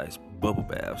kid likes bubble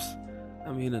baths,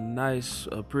 I mean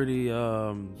a pretty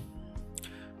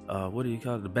what do you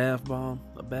call it, a bath bomb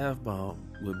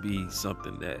would be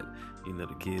something that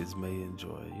the kids may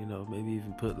enjoy, maybe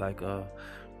even put like a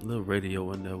little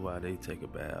radio in there while they take a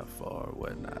bath or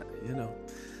whatnot,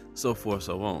 so forth,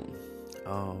 so on.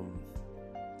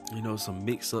 Some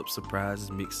mix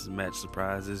and match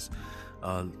surprises,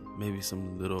 maybe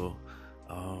some little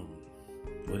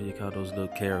what do you call those little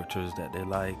characters that they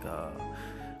like, the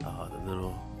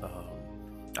little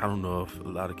I don't know if a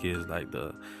lot of kids like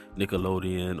the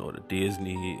Nickelodeon or the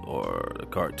Disney or the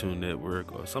Cartoon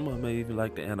Network, or some of them may even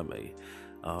like the anime.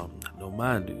 I know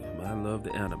mine do. Mine love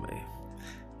the anime,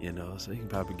 so you can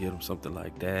probably get them something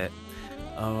like that.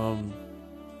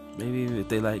 Maybe if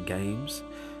they like games,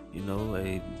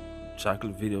 a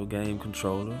chocolate video game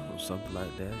controller or something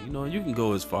like that. You can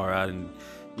go as far out and,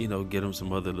 get them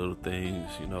some other little things,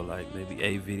 like maybe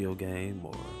a video game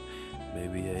or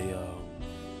maybe a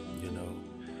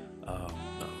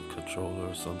controller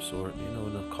of some sort,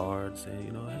 and a card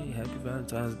saying, hey, happy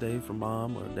Valentine's Day from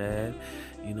mom or dad,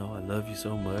 I love you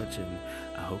so much and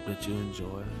I hope that you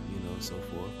enjoy, so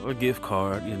forth. Or a gift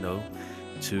card,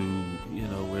 to,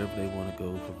 wherever they want to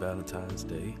go for Valentine's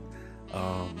Day,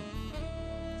 or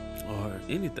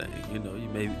anything, you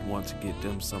may want to get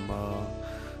them some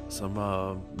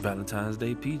Valentine's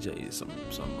Day PJs,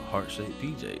 some heart-shaped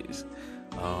PJs,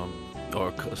 or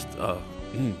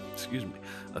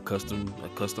a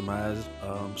customized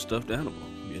stuffed animal.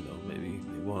 Maybe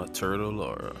they want a turtle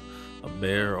or a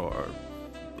bear or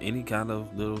any kind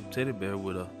of little teddy bear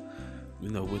with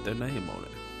with their name on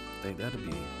it. I think that'd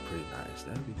be pretty nice.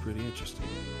 That'd be pretty interesting.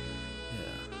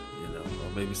 Yeah,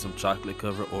 or maybe some chocolate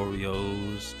covered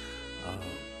Oreos.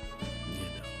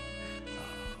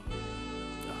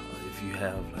 If you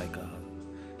have like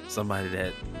somebody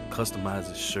that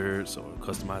customizes shirts or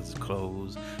customizes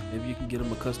clothes, maybe you can get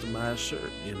them a customized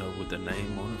shirt, with their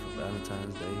name on it for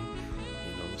Valentine's Day,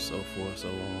 so forth, so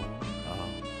on.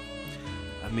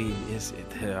 I mean,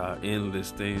 there are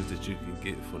endless things that you can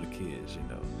get for the kids,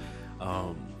 and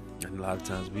a lot of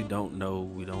times we don't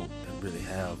really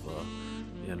have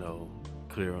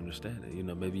clear understanding.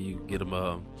 Maybe you get them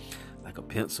like a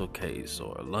pencil case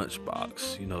or a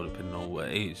lunchbox, depending on what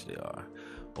age they are,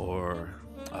 or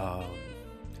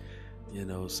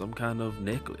some kind of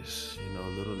necklace, a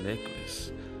little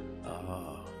necklace.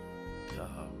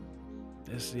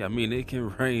 I mean, it can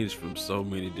range from so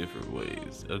many different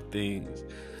ways of things.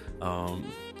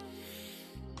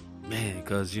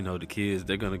 Because the kids,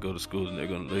 they're gonna go to school and they're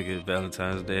gonna look at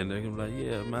Valentine's Day and they're gonna be like,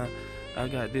 yeah, I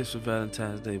got this for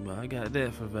Valentine's Day, I got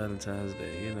that for Valentine's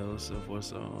Day, so forth,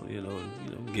 so on.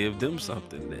 Give them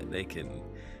something that they can,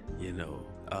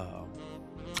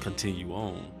 continue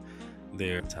on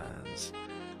their times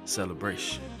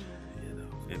celebration,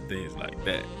 and things like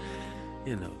that.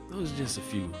 Those are just a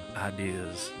few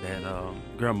ideas that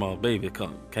Grandma Baby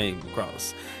came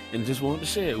across and just wanted to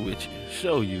share it with you.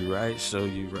 Show you right.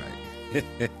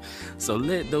 So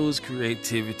let those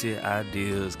creativity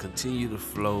ideas continue to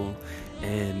flow,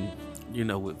 and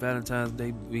with Valentine's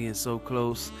Day being so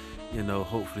close,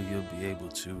 hopefully you'll be able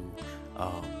to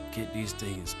get these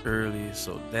things early,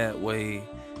 so that way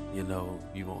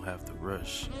you won't have to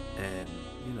rush and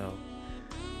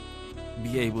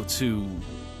be able to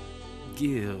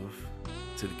give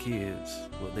to the kids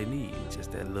what they need,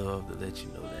 just that love to let you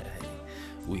know that, hey,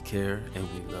 we care and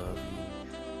we love you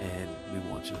and we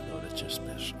want you to know that you're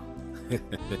special.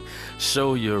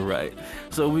 Show you're right.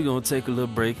 So we're gonna take a little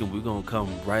break and we're gonna come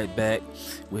right back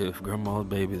with Grandma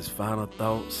Baby's final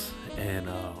thoughts, and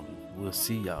we'll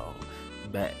see y'all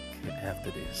back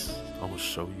after this. I'm gonna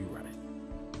show you right.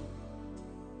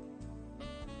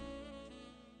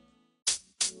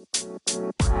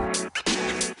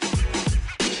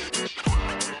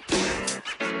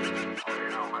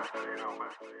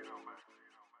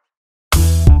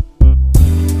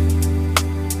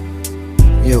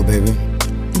 Yo, baby.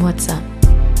 What's up?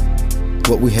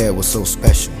 What we had was so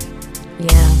special.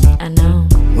 Yeah, I know.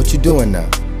 What you doing now?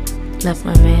 Left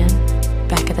my man,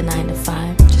 back at the 9 to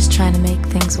 5, just trying to make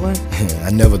things work.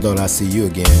 I never thought I'd see you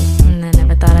again. And I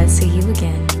never thought I'd see you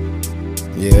again.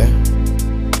 Yeah?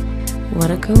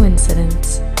 What a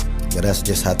coincidence. But that's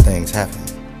just how things happen.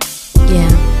 Yeah,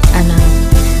 I know.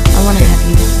 I wanna have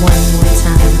you one more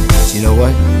time. You know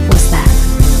what? What's that?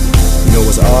 You know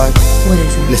what's odd? What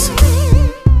is it? Listen.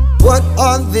 What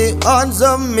are the odds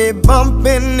of me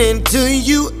bumping into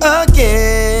you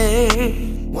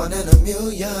again? 1 in a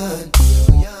million.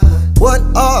 What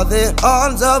are the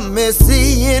odds of me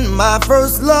seeing my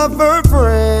first lover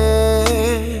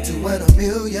friend? 2 in a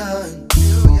million.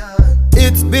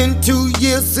 It's been 2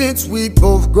 years since we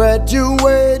both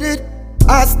graduated.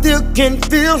 I still can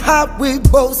feel how we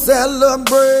both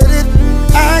celebrated.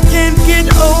 I can't get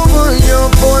over your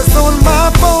voice on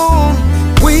my phone.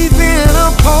 We've been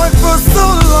apart for so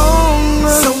long.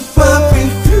 So I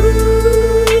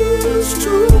refuse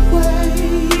to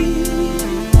wait.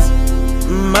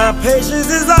 My patience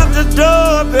is out the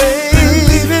door, baby.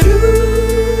 I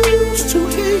refuse to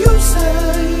hear you say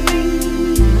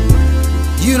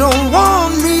you don't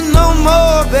want me no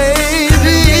more,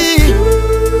 baby.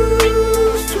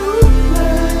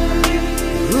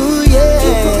 Ooh, yeah.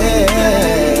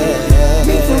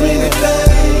 Me for anything.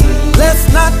 Let's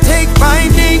not take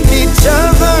finding each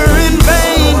other in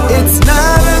vain. It's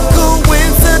not a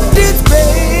coincidence,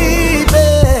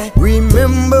 baby.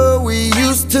 Remember we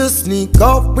used to sneak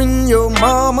off when your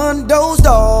mama dozed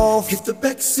off. Hit the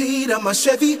backseat of my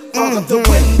Chevy, all of the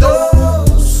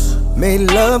windows.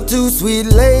 Made love to Sweet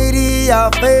Lady,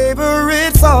 our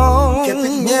favorite song. Kept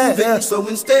it moving, slow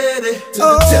and steady to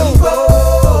the tempo.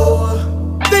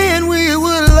 Then we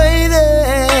would lay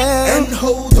there and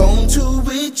hold on to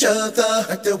each other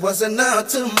like there wasn't a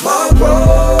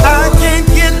tomorrow. I can't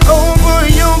get over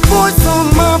your voice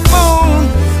on my phone.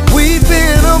 We've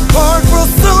been apart for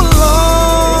so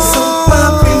long. So I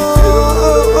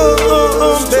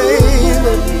refuse,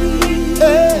 baby.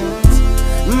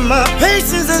 My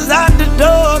patience is out the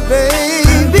door, baby.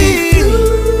 I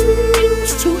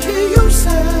refuse to hear you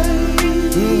say.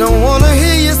 Don't wanna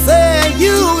hear you say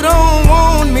you don't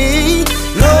want me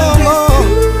no more.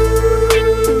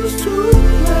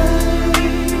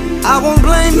 I won't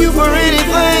blame you for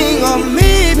anything or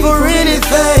me for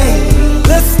anything.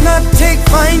 Let's not take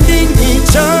finding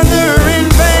each other in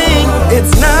vain.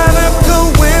 It's not a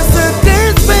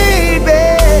coincidence, baby.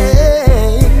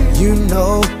 You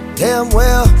know damn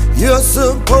well you're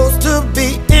supposed to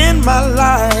be in my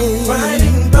life.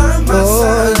 Riding by my side.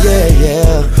 Oh yeah,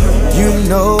 yeah. You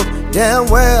know damn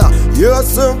well you're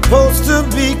supposed to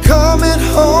be coming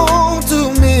home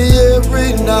to me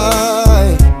every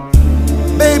night.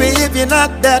 Baby, if you're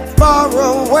not that far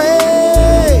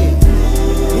away,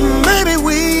 maybe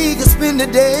we could spend the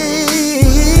day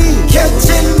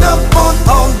catching up on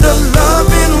all the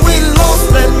loving we lost.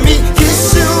 Let me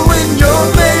kiss you in your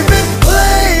favorite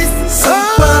place. So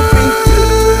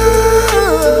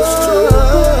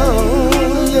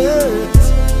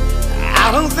I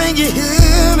don't think you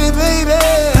hear me, baby.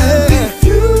 I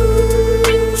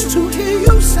refuse to hear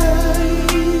you say.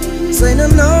 Say no,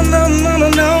 no, no, no, no,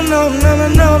 no, no, no,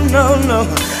 no, no, no.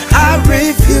 I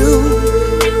refuse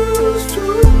to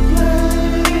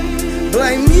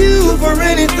blame you for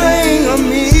anything or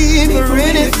me for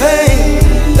anything.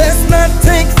 Let's not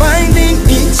take finding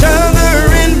each other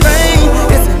in vain.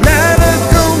 It's not a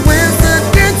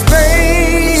coincidence,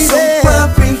 baby. So I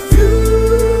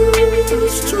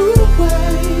refuse to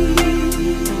wait.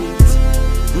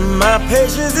 My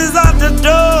patience is out the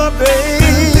door, baby.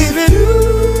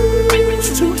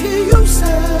 To hear you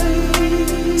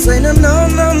say. Say no, no,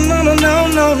 no, no, no, no,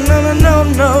 no, no, no,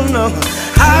 no, no.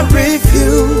 I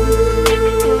refuse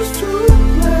to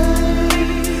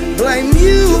blame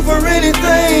you for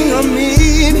anything or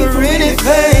me for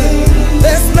anything.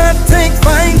 Let's not take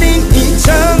finding each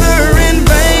other in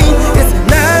vain. It's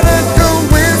not a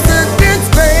coincidence,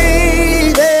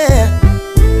 baby.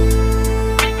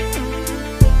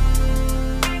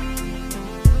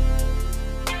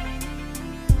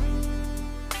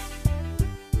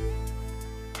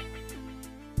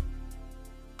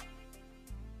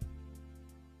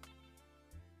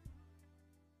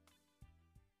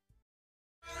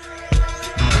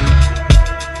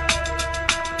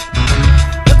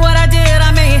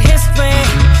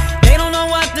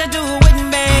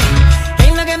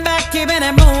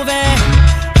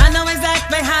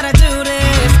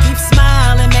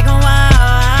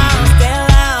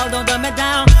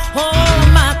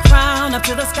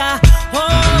 To the sky,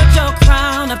 hold your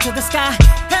crown up to the sky.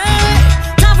 Hey,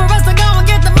 time for us to go and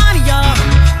get the money, y'all.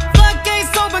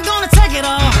 Floodgates open, gonna take like it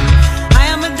all. I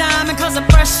am a diamond cause of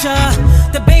pressure.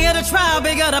 The bigger the trial,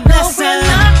 bigger the blessing. No, we're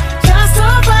not just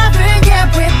surviving,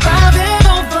 yeah, we're thriving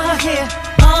over here.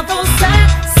 All those sad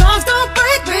songs don't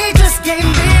break me, just gave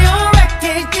me a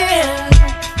record, yeah.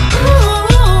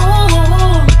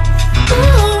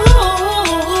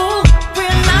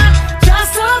 We're not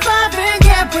just surviving,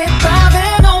 yeah, we're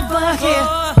thriving over here.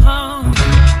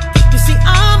 You see,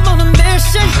 I'm on a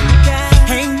mission.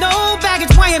 Ain't no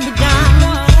baggage weighing me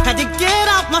down. Had to get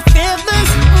out my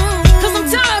feelings, cause I'm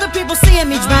tired of people seeing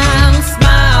me drown.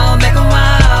 Smile, make 'em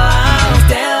wild,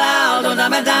 stay loud, don't let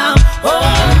me down.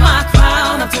 Hold my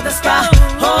crown up to the sky.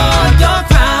 Hold your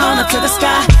crown up to the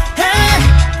sky. Hey,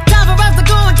 time for us to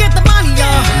go and get the money,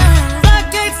 y'all.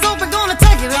 Floodgates open, gonna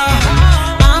take it all.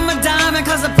 I'm a diamond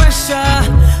cause of pressure.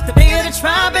 The bigger the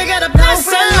try, bigger the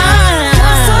blessing.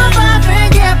 Just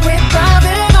surviving, yeah, we're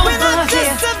thriving over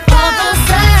here. All those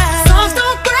sad songs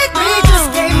don't break me,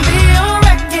 just gave me a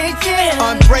record, yeah.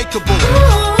 Unbreakable,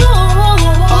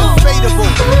 unfadable.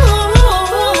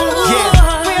 Yeah,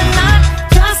 we're not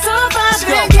just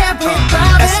surviving, yeah, we're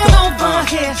thriving over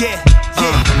here. Yeah,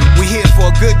 we here for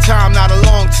a good time, not a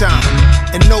long time.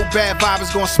 And no bad vibe is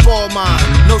gonna spoil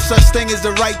mine. No such thing as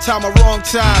the right time or wrong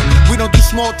time. We don't do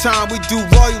small time, we do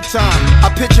royal time. I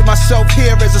picture myself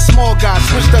here as a small guy.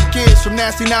 Switched up gears from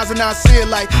nasty nines and I see it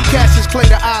like Cassius Clay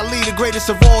to Ali, the greatest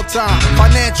of all time.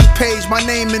 Financial page, my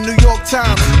name in New York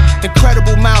Times.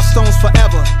 Incredible milestones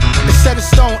forever. It's set in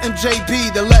stone,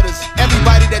 MJB, the letters.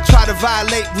 Everybody that try to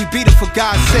violate, we beat it for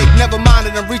God's sake. Never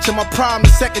mind it, I'm reaching my prime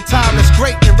the second time. That's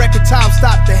great, in record time,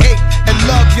 stop the hate. And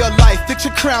love your life, fix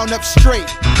your crown up straight.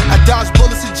 I dodged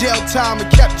bullets in jail time and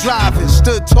kept driving.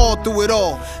 Stood tall through it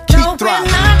all, keep thriving.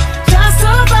 We're not just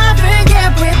surviving,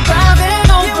 yeah, we're thriving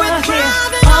over here.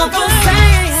 All those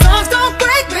same songs don't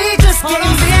break me, just give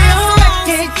me a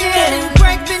record, yeah.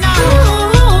 Break me now.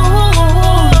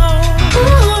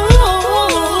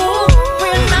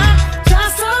 We're not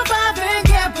just surviving,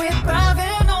 yeah, we're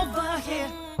thriving over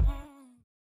here.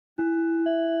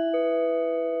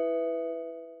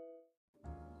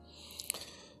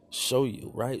 Show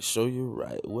you right, show you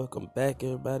right. Welcome back,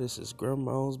 everybody. This is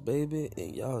Grandma's Baby,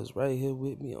 and y'all is right here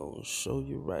with me on Show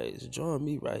You Right. Join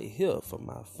me right here for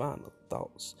my final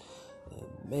thoughts. And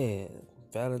man,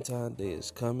 Valentine Day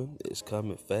is coming. It's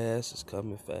coming fast. It's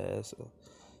coming fast.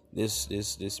 This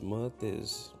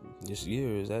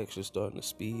year is actually starting to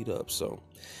speed up. So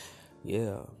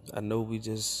yeah, I know we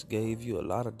just gave you a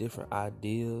lot of different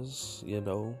ideas,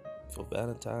 for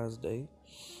Valentine's Day.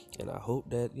 And I hope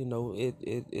that,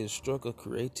 it struck a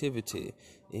creativity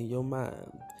in your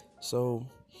mind. So,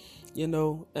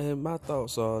 and my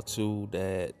thoughts are too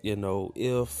that,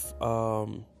 if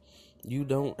you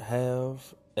don't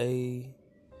have a,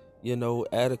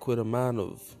 adequate amount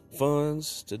of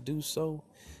funds to do so,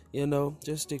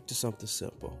 just stick to something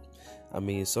simple. I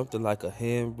mean, something like a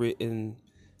handwritten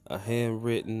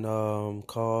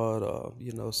card, or,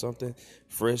 something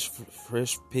fresh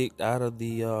picked out of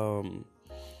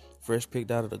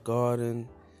the garden.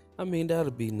 I mean,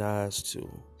 that'll be nice too.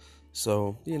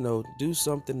 So, do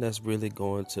something that's really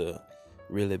going to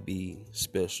really be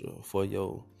special for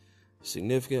your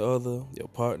significant other, your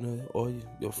partner, or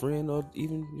your friend, or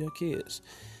even your kids.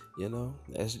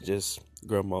 That's just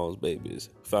Grandma's Baby's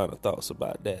final thoughts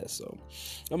about that. So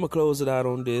I'm gonna close it out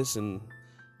on this, and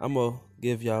I'm gonna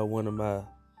give y'all one of my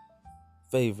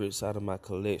favorites out of my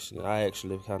collection. I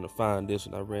actually kind of found this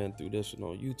one. I ran through this one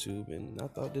on YouTube, and I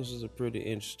thought this was a pretty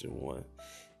interesting one.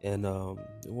 And I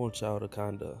want y'all to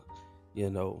kind of,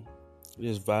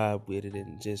 just vibe with it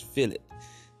and just feel it,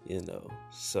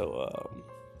 So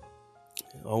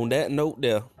on that note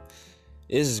there,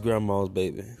 this is Grandma's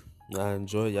Baby. I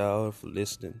enjoy y'all for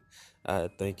listening. I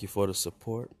thank you for the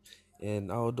support,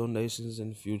 and all donations in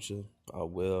the future are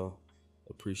well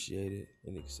appreciated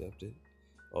and accepted,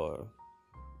 or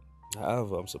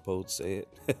however I'm supposed to say it.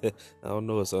 I don't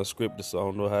know, it's unscripted, so I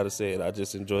don't know how to say it. I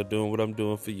just enjoy doing what I'm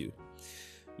doing for you.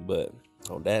 But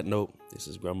on that note, this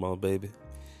is Grandma's Baby,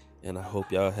 and I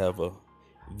hope y'all have a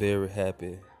very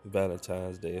happy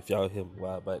Valentine's Day. If y'all hear my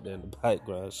wife back there in the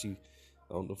background, she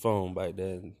on the phone back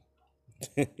there.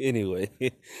 Anyway,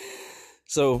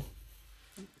 so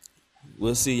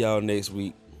we'll see y'all next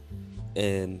week,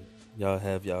 and y'all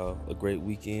have a great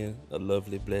weekend, a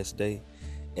lovely, blessed day,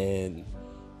 and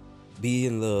be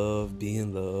in love, be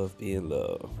in love, be in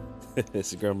love.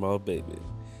 It's Grandma's Baby.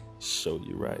 Show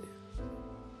you right.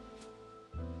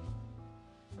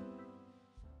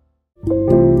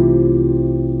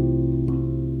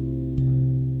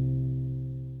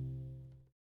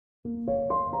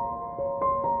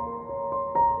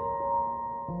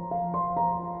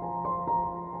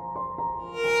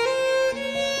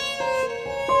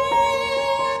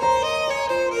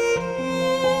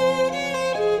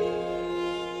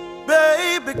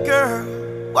 baby girl,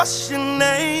 what's your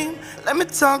name? Let me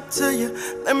talk to you,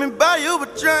 let me buy you a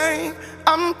drink.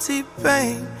 I'm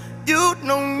T-Pain, you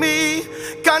know me.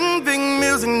 Convict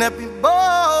music, nappy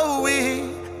Bowie.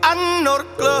 I know the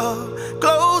club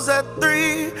close at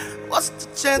 3. What's the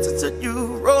chances of you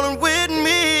rolling with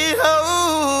me?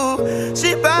 Oh,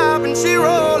 she vibing, she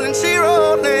rolling, she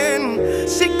rolling.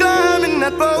 She climbing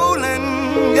that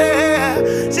bowling, yeah.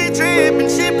 She tripping,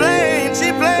 she playing,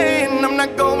 she playing. I'm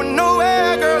not going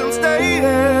nowhere, girl, I'm staying.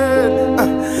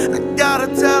 I gotta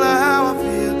tell her how I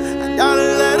feel. I gotta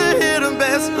let her hear the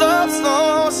best love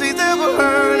song she's ever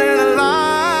heard in her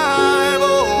life.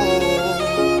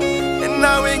 Oh, and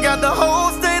now we got the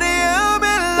whole stadium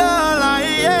in love, like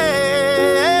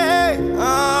yeah.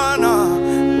 Oh no,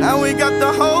 now we got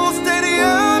the whole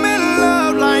stadium in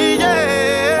love, like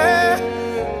yeah.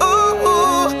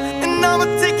 Ooh, and I'ma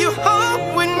take you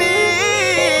home with me.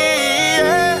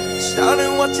 Yeah. Shawty,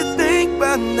 what you think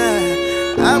about that?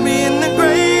 I'll be in the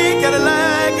gray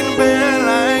Cadillac in the bed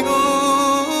like ooh,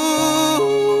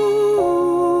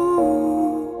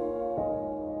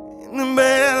 in the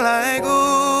bed like ooh.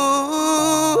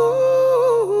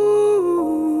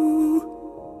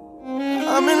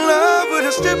 I'm in love with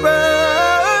a stripper.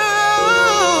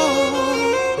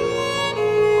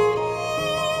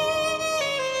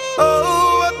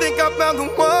 Oh, I think I found the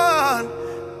one.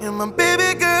 And my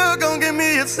baby girl gon' give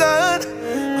me a son. I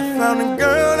found a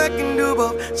girl that can do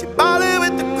both. She ballin'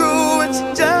 with the crew and she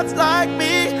just like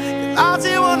me. And all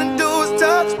she wanna do is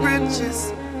touch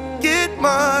bridges, get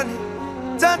money.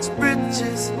 Touch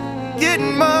bridges, get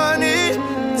money.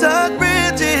 Touch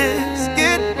bridges,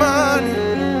 get money.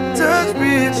 Touch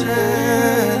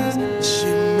bridges. She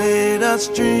made us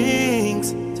drinks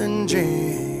to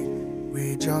drink.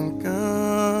 We drunk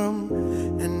 'em,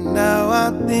 and now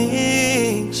I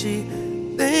think she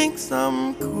thinks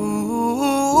I'm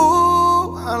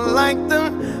cool. I like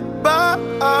the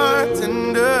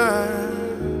bartender.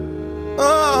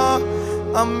 Oh,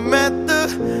 I'm at the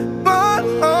bar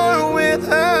with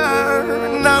her.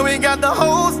 Now we got the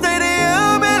whole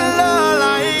stadium in love,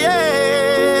 like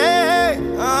yeah.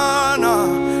 Oh no,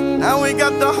 now we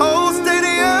got the whole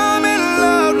stadium in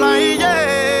love, like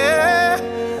yeah.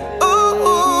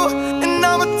 Ooh, and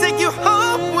I'ma take you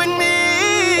home with me.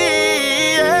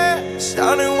 Yeah.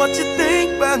 Shawty, what you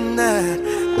think about that?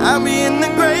 I'll be in the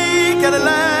gray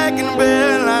Cadillac in the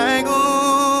bed like ooh.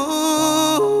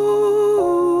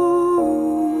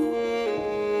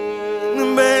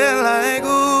 Like ooh,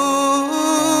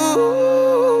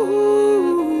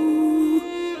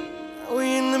 we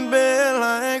in the bed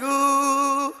like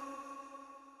ooh.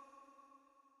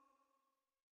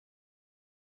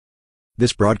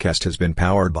 This broadcast has been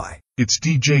powered by It's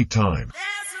DJ time.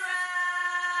 Yes.